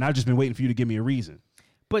this and I've just been waiting for you to give me a reason.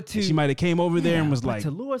 But she might have came over there and was like,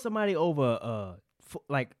 to lure somebody over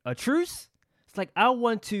like a truce, it's like, I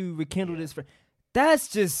want to rekindle this. That's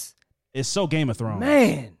just, it's so Game of Thrones.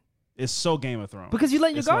 Man. It's so Game of Thrones. Because you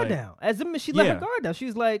let your guard down. She let her guard down.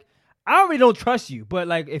 She's like, I already don't trust you. But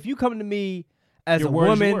like, if you come to me as a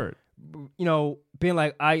woman, you know, being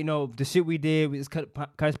like, the shit we did, we just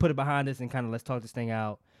put it behind us and kind of let's talk this thing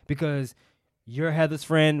out. Because you're Heather's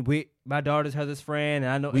friend, my daughter's Heather's friend,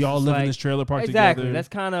 and I know we all live in this trailer park together. Exactly. Let's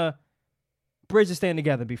kind of bridge to stand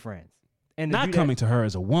together and be friends. And not coming to her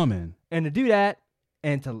as a woman. And to do that,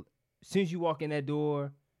 and to as soon as you walk in that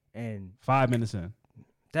door, and 5 minutes in,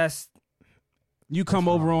 you come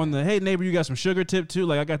over on the, hey neighbor, you got some sugar tip too?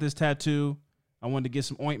 Like, I got this tattoo. I wanted to get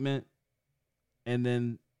some ointment, and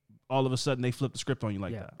then all of a sudden they flip the script on you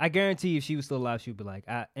like that. I guarantee if she was still alive, she'd be like,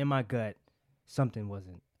 in my gut, something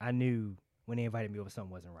wasn't. I knew when they invited me over,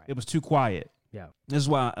 something wasn't right. It was too quiet. Yeah. This is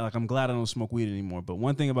why, I'm glad I don't smoke weed anymore. But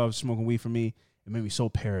one thing about smoking weed for me, it made me so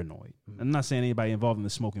paranoid. Mm-hmm. I'm not saying anybody involved in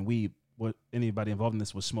this smoking weed, anybody involved in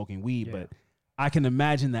this was smoking weed, but I can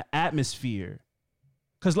imagine the atmosphere.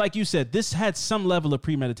 Because like you said, this had some level of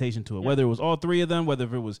premeditation to it. Whether it was all three of them, whether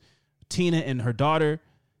it was Tina and her daughter,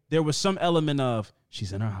 there was some element of,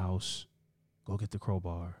 she's in her house, go get the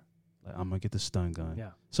crowbar. Like, I'm going to get the stun gun. Yeah.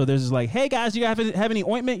 So there's this like, hey guys, you have any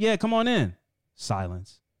ointment? Yeah, come on in.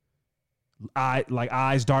 Silence.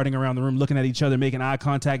 Eyes darting around the room, looking at each other, making eye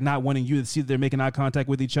contact, not wanting you to see that they're making eye contact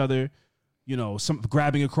with each other. You know, some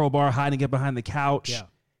grabbing a crowbar, hiding it behind the couch. Yeah.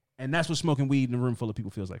 And that's what smoking weed in a room full of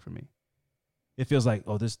people feels like for me. It feels like,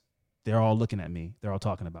 they're all looking at me. They're all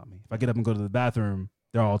talking about me. If I get up and go to the bathroom,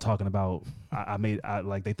 they're all talking about,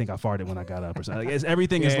 they think I farted when I got up or something. Like,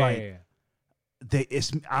 everything is like,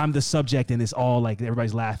 I'm the subject and it's all like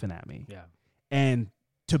everybody's laughing at me. Yeah. And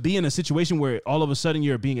to be in a situation where all of a sudden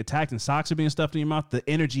you're being attacked and socks are being stuffed in your mouth, the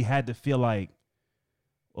energy had to feel like,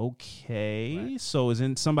 okay, so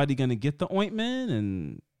isn't somebody going to get the ointment?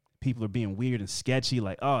 And people are being weird and sketchy.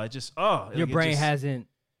 Like, your brain hasn't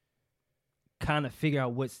kind of figured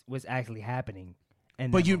out what's actually happening.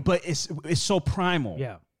 But it's so primal.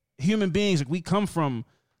 Yeah. Human beings, like, we come from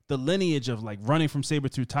the lineage of like running from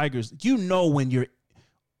saber-tooth tigers. You know when you're,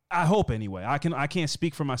 I hope anyway. I can't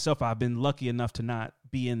speak for myself. I've been lucky enough to not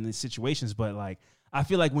be in these situations, but like, I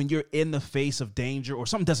feel like when you're in the face of danger or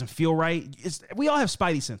something doesn't feel right, we all have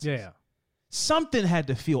spidey senses. Yeah. Something had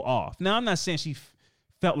to feel off. Now, I'm not saying she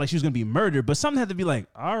felt like she was going to be murdered, but something had to be like,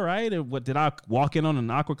 all right, what did I walk in on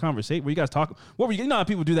an awkward conversation? Were you guys talking? What were you know how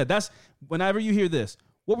people do that? That's whenever you hear this,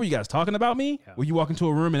 what were you guys talking about me? Yeah. Where you walk into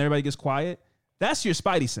a room and everybody gets quiet? That's your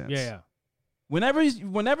spidey sense. Yeah.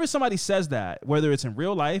 Whenever somebody says that, whether it's in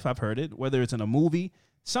real life, I've heard it, whether it's in a movie,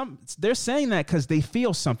 they're saying that because they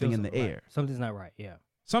feel something in the air. Right. Something's not right. Yeah.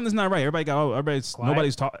 Something's not right.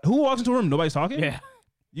 Nobody's talking. Who walks into a room? Nobody's talking? Yeah.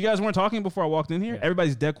 You guys weren't talking before I walked in here? Yeah.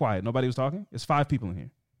 Everybody's dead quiet. Nobody was talking? It's 5 people in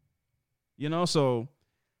here. You know, so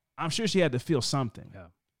I'm sure she had to feel something. Yeah.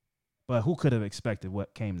 But who could have expected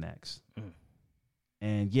what came next? Mm.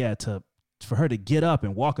 And for her to get up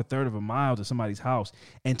and walk a third of a mile to somebody's house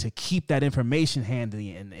and to keep that information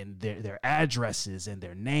handy and their addresses and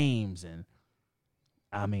their names, and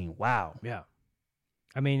I mean, wow. Yeah.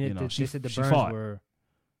 I mean, they said the burns were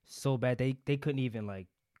so bad they couldn't even, like,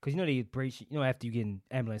 because they brace, after you get in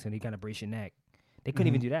ambulance and they kind of brace your neck, they couldn't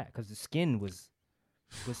even do that because the skin was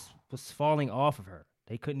falling off of her.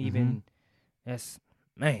 They couldn't even. That's,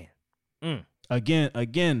 man. Mm.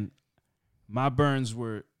 Again, my burns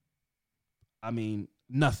were,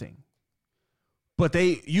 nothing. But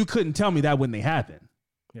you couldn't tell me that when they happened.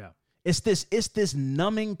 Yeah. It's this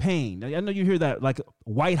numbing pain. I know you hear that, like,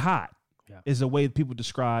 white hot is the way people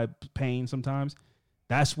describe pain sometimes.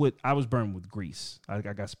 That's what I was burned with grease.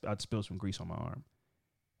 I'd spilled some grease on my arm.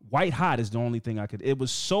 White hot is the only thing it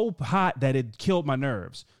was so hot that it killed my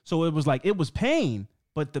nerves. So it was like, it was pain,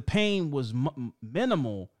 but the pain was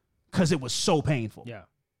minimal because it was so painful. Yeah.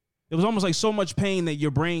 It was almost like so much pain that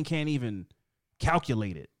your brain can't even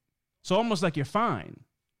calculate it. So almost like you're fine.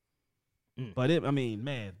 Mm. But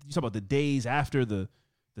man, you talk about the days after the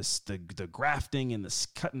grafting and the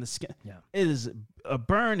cutting the skin. Yeah. A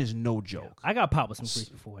burn is no joke. Yeah. I got popped with some grease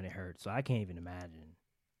before and it hurt, so I can't even imagine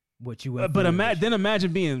what you would. But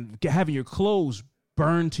imagine having your clothes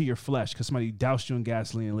burned to your flesh because somebody doused you in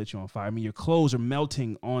gasoline and lit you on fire. Your clothes are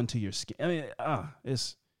melting onto your skin.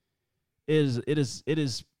 It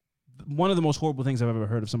is one of the most horrible things I've ever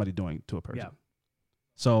heard of somebody doing to a person. Yeah.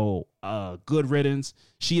 So good riddance.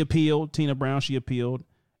 She appealed, Tina Brown. She appealed,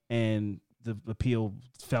 and the appeal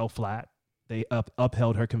fell flat. They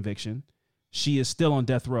upheld her conviction. She is still on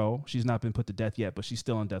death row. She's not been put to death yet, but she's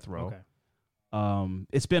still on death row. Okay.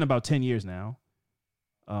 It's been about 10 years now.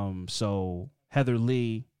 So Heather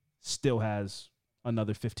Lee still has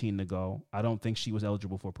another 15 to go. I don't think she was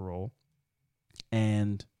eligible for parole.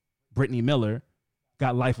 And Brittany Miller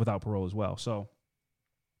got life without parole as well. So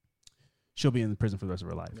she'll be in prison for the rest of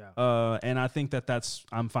her life. Yeah. And I think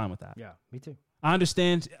I'm fine with that. Yeah, me too. I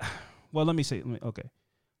understand. Well, let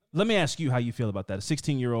me ask you how you feel about that. A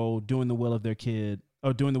 16-year-old doing the will of their kid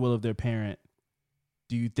or doing the will of their parent.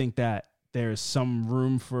 Do you think that there's some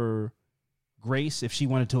room for grace if she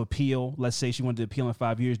wanted to appeal? Let's say she wanted to appeal in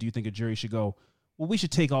 5 years. Do you think a jury should go, well, we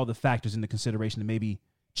should take all the factors into consideration and maybe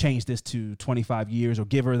change this to 25 years or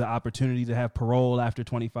give her the opportunity to have parole after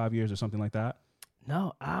 25 years or something like that?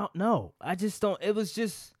 No, I don't know. I just don't. It was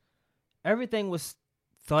just everything was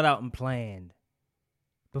thought out and planned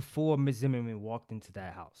before Ms. Zimmerman walked into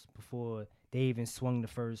that house, before they even swung the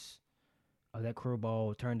first of that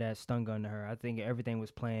crowbar, turned that stun gun to her. I think everything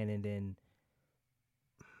was planned, and then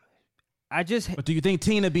But do you think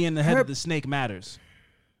Tina being the head of the snake matters?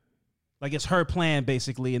 Like it's her plan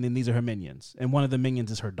basically, and then these are her minions, and one of the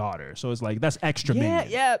minions is her daughter. So it's like that's extra minion.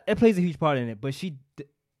 Yeah, it plays a huge part in it.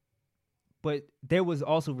 But there was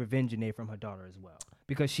also revenge in there from her daughter as well,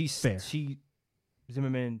 because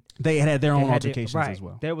Zimmerman. They had their own altercations as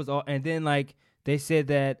well. There was all, and then like they said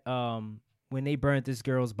that when they burned this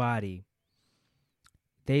girl's body,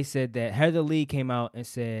 they said that Heather Lee came out and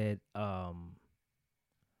said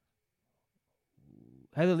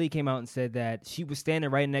that she was standing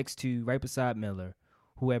right beside Miller,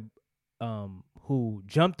 who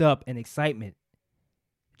jumped up in excitement,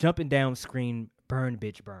 jumping down, screamed, "Burn,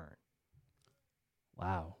 bitch, burn."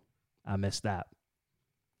 Wow, I missed that.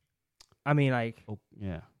 I mean, like, oh,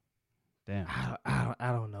 yeah, damn. I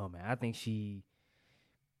don't know, man. I think she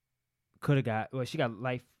could have got. Well, she got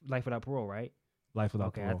life without parole, right? Life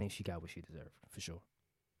without parole. I think she got what she deserved for sure.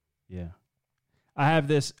 Yeah, I have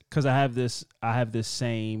this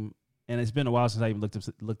same, and it's been a while since I even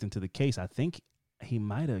looked into the case. I think he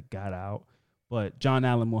might have got out, but John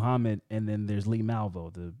Allen Muhammad, and then there's Lee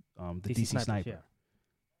Malvo, the DC sniper. Yeah.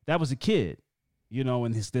 That was a kid.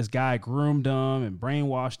 And this guy groomed him and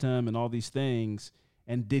brainwashed him and all these things.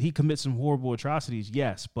 And did he commit some horrible atrocities?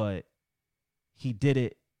 Yes, but he did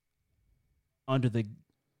it under the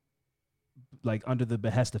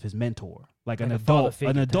behest of his mentor, like an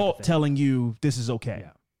adult telling you this is okay.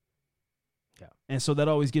 Yeah. And so that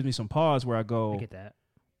always gives me some pause where I go, I get that.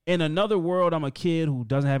 In another world, I'm a kid who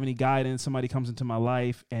doesn't have any guidance. Somebody comes into my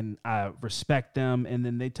life and I respect them. And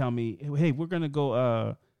then they tell me, hey, we're going to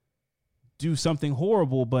go, do something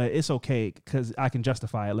horrible, but it's okay because I can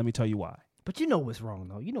justify it. Let me tell you why. But you know what's wrong,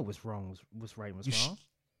 though. You know what's wrong, what's right, and what's wrong.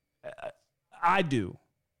 I do.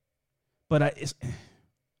 But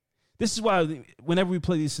this is why whenever we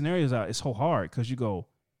play these scenarios out, it's so hard because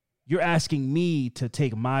you're asking me to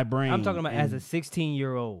take my brain. I'm talking about as a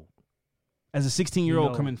 16-year-old. As a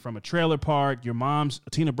 16-year-old coming from a trailer park, your mom's,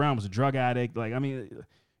 Tina Brown, was a drug addict. Like, I mean,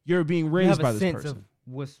 you're being raised by this person. Of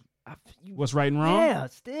what's right and wrong? Yeah,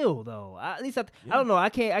 still though. I don't know. I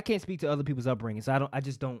can't speak to other people's upbringing, so I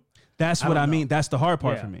just don't. That's what I mean. That's the hard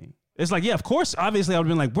part for me. It's like, yeah, of course. Obviously, I would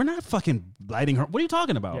have been like, we're not fucking lighting her. What are you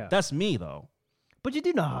talking about? Yeah. That's me though. But you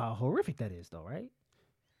do know how horrific that is, though, right?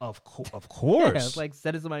 Of course. Yeah, it's like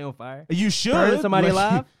setting somebody on fire. You should burning somebody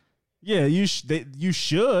alive. Yeah, you should. You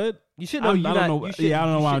should know. I don't know. I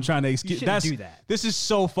don't know why I'm trying to excuse. Do that. This is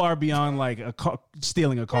so far beyond like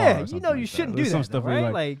stealing a car. Yeah, or something you shouldn't do that. Some stuff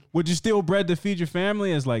right? Like, would you steal bread to feed your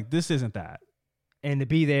family? Is like this isn't that. And to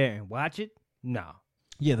be there and watch it, no.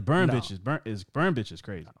 Yeah, the burn bitch is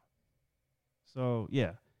crazy. No. So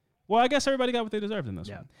yeah, well, I guess everybody got what they deserved in this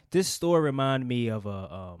one. This story reminded me of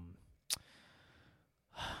a.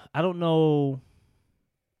 I don't know.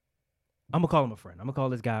 I'm gonna call him a friend. I'm gonna call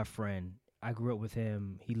this guy a friend. I grew up with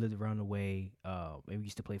him. He lived around the way. We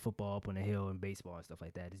used to play football up on the hill and baseball and stuff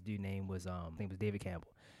like that. His dude name was David Campbell.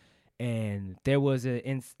 And there was you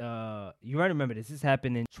might remember this. This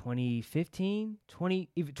happened in 2015.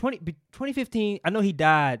 I know he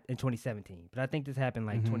died in 2017, but I think this happened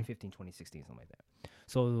like 2015, 2016, something like that.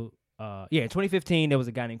 So in 2015 there was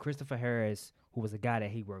a guy named Christopher Harris who was a guy that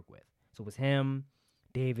he worked with. So it was him,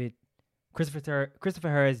 David, Christopher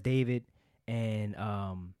Harris, David, and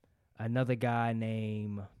another guy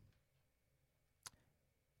named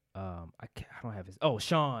I don't have his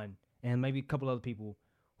Sean, and maybe a couple other people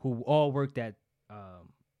who all worked at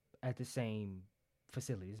the same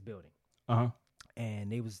facility, this building.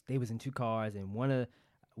 And they was in two cars, and one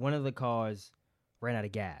of the cars ran out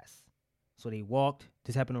of gas. So they walked.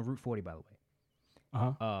 This happened on Route 40, by the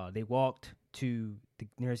way. They walked to the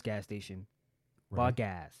nearest gas station, bought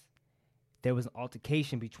gas. There was an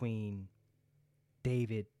altercation between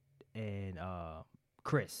David and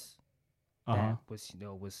Chris that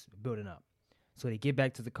was building up. So they get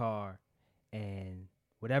back to the car, and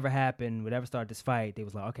whatever happened, whatever started this fight, they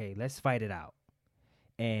was like, okay, let's fight it out.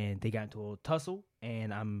 And they got into a little tussle,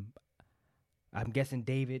 and I'm guessing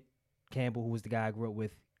David Campbell, who was the guy I grew up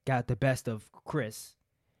with, got the best of Chris.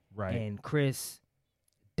 Right. And Chris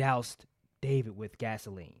doused David with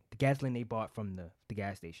gasoline. The gasoline they bought from the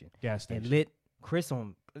gas station. And lit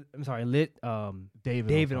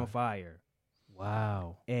David on fire.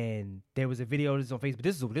 Wow. And there was a video. This is on Facebook.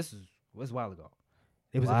 This was a while ago.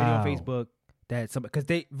 There was a video on Facebook that because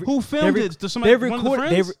who filmed it? Does somebody one of the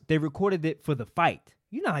friends? They recorded it for the fight.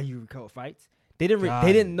 You know how you record fights. They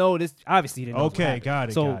didn't know this. Obviously, they didn't know. Okay, got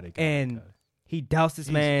it. He doused this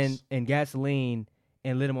man in gasoline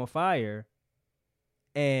and lit him on fire.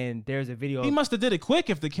 And there's a video. He must have did it quick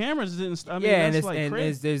if the cameras didn't. I mean,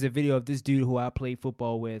 there's a video of this dude who I played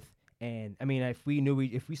football with. And I mean, if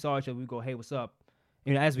we saw each other, we'd go, "Hey, what's up?"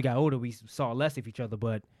 You know, as we got older, we saw less of each other.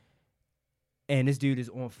 And this dude is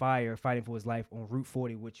on fire, fighting for his life on Route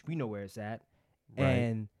 40, which we know where it's at. Right.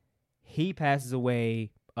 And he passes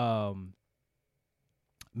away,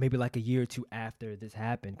 maybe like a year or two after this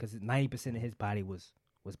happened, because 90% of his body was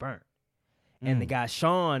burned. And the guy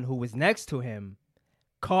Sean, who was next to him,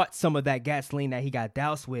 caught some of that gasoline that he got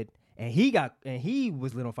doused with, and he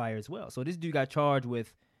was lit on fire as well. So this dude got charged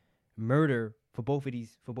with murder for both of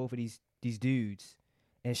these dudes,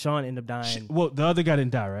 and Sean ended up dying. Well, the other guy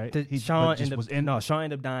didn't die, right? Sean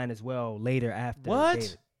ended up dying as well later after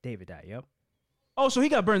David died. Yep. Oh, so he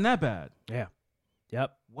got burned that bad? Yeah.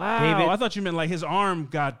 Yep. Wow. I thought you meant like his arm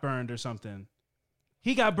got burned or something.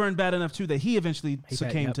 He got burned bad enough too that he eventually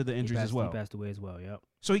succumbed to the injuries as well. He passed away as well. Yep.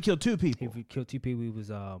 So he killed two people. He killed two people. He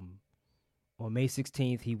was on May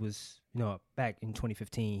 16th. He was back in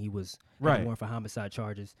 2015. He was warrant for homicide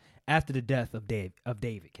charges after the death of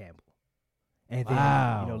David Campbell. And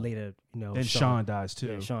then later then Sean dies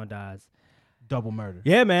too. Yeah, Sean dies. Double murder.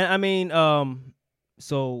 Yeah, man. I mean,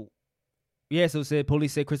 so it said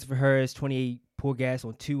police said Christopher Harris, 28, poured gas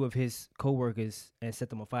on two of his co-workers and set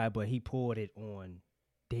them on fire, but he poured it on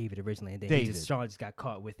David originally, and then Sean just got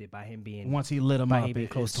caught with it by him being once he lit him up.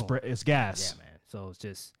 It's gas. Yeah, man. So it's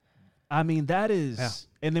just. I mean, that is,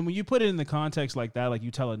 and then when you put it in the context like that, like you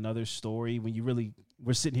tell another story, when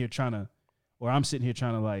we're sitting here I'm sitting here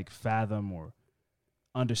trying to like fathom or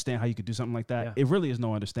understand how you could do something like that. It really is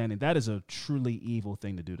no understanding. That is a truly evil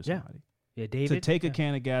thing to do to somebody. Yeah, David. To take a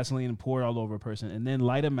can of gasoline and pour it all over a person and then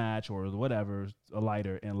light a match or whatever, a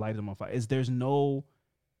lighter, and light them on fire. There's no,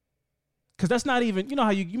 because that's not even, you know how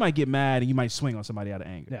you might get mad and you might swing on somebody out of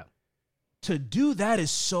anger. Yeah. To do that is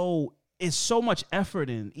so much effort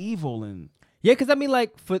and evil and. Yeah, because I mean,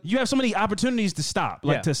 like, you have so many opportunities to stop,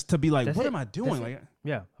 like to be like, what am I doing? Like,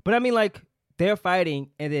 yeah, but I mean, like, they're fighting,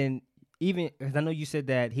 and then even because I know you said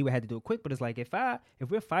that he would have to do it quick, but it's like if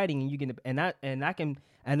we're fighting and you get and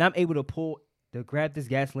I'm able to grab this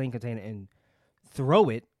gasoline container and throw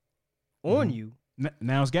it on you.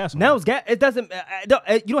 Now it's gas. It doesn't.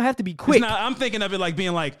 You don't have to be quick. I'm thinking of it like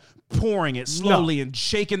being like pouring it slowly and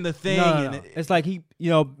shaking the thing. No. It's like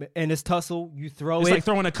in this tussle, you throw it. It's like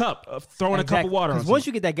throwing a cup of water. Because once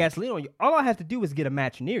you get that gasoline on you, all I have to do is get a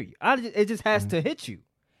match near you. It just has to hit you,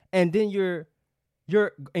 and then you're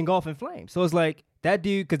engulfing flames. So it's like that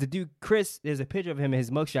dude, because the dude Chris, there's a picture of him in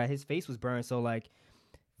his mugshot. His face was burned, so like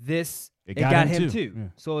this, it got him too. Yeah.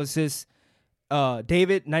 So it's just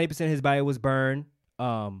David. 90% of his body was burned,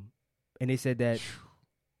 and they said that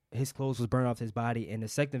his clothes was burned off his body, and the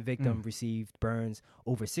second victim received burns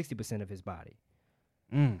over 60% of his body.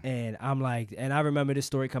 And I'm like, and I remember this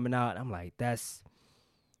story coming out. I'm like,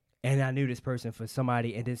 and I knew this person for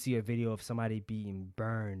somebody, and then see a video of somebody being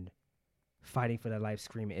burned, fighting for their life,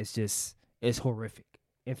 screaming. It's horrific.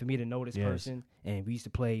 And for me to know this person, and we used to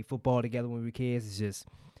play football together when we were kids, it's just,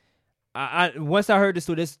 once I heard this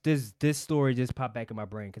story, this story just popped back in my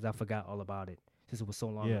brain because I forgot all about it since it was so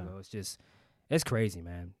long ago. It's crazy,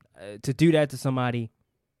 man. To do that to somebody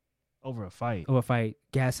over a fight,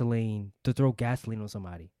 gasoline, to throw gasoline on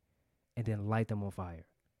somebody, and then light them on fire.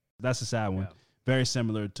 That's a sad one. Very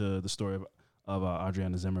similar to the story of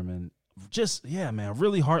Adriana Zimmerman. Just, man,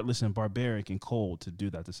 really heartless and barbaric and cold to do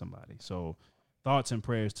that to somebody. So thoughts and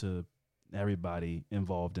prayers to everybody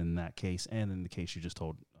involved in that case and in the case you just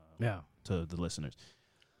told to the listeners.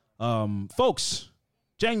 Folks,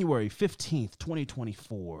 January 15th,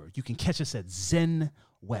 2024, you can catch us at Zen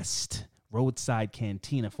West Roadside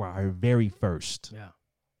Cantina for our very first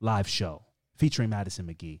live show. featuring Madison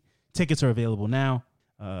McGee. Tickets are available now.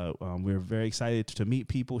 We're very excited to meet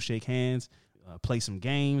people, shake hands, play some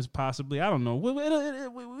games, possibly. I don't know. We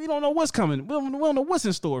don't know what's coming. We don't know what's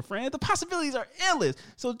in store, friend. The possibilities are endless.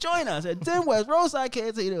 So join us at Den West Roadside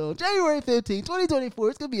Cantina on January 15, 2024.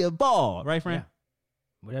 It's going to be a ball. Right, friend? Yeah.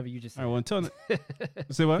 Whatever you just said. All right, well, until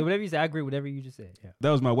say what? So whatever you said, I agree with whatever you just said. Yeah.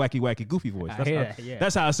 That was my wacky, goofy voice.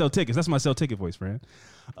 That's how I sell tickets. That's my sell ticket voice, friend.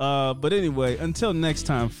 But anyway, until next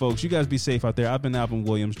time, folks, you guys be safe out there. I've been Alvin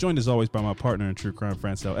Williams, joined as always by my partner in true crime,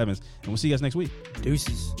 Francel Evans, and we'll see you guys next week.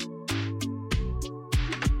 Deuces.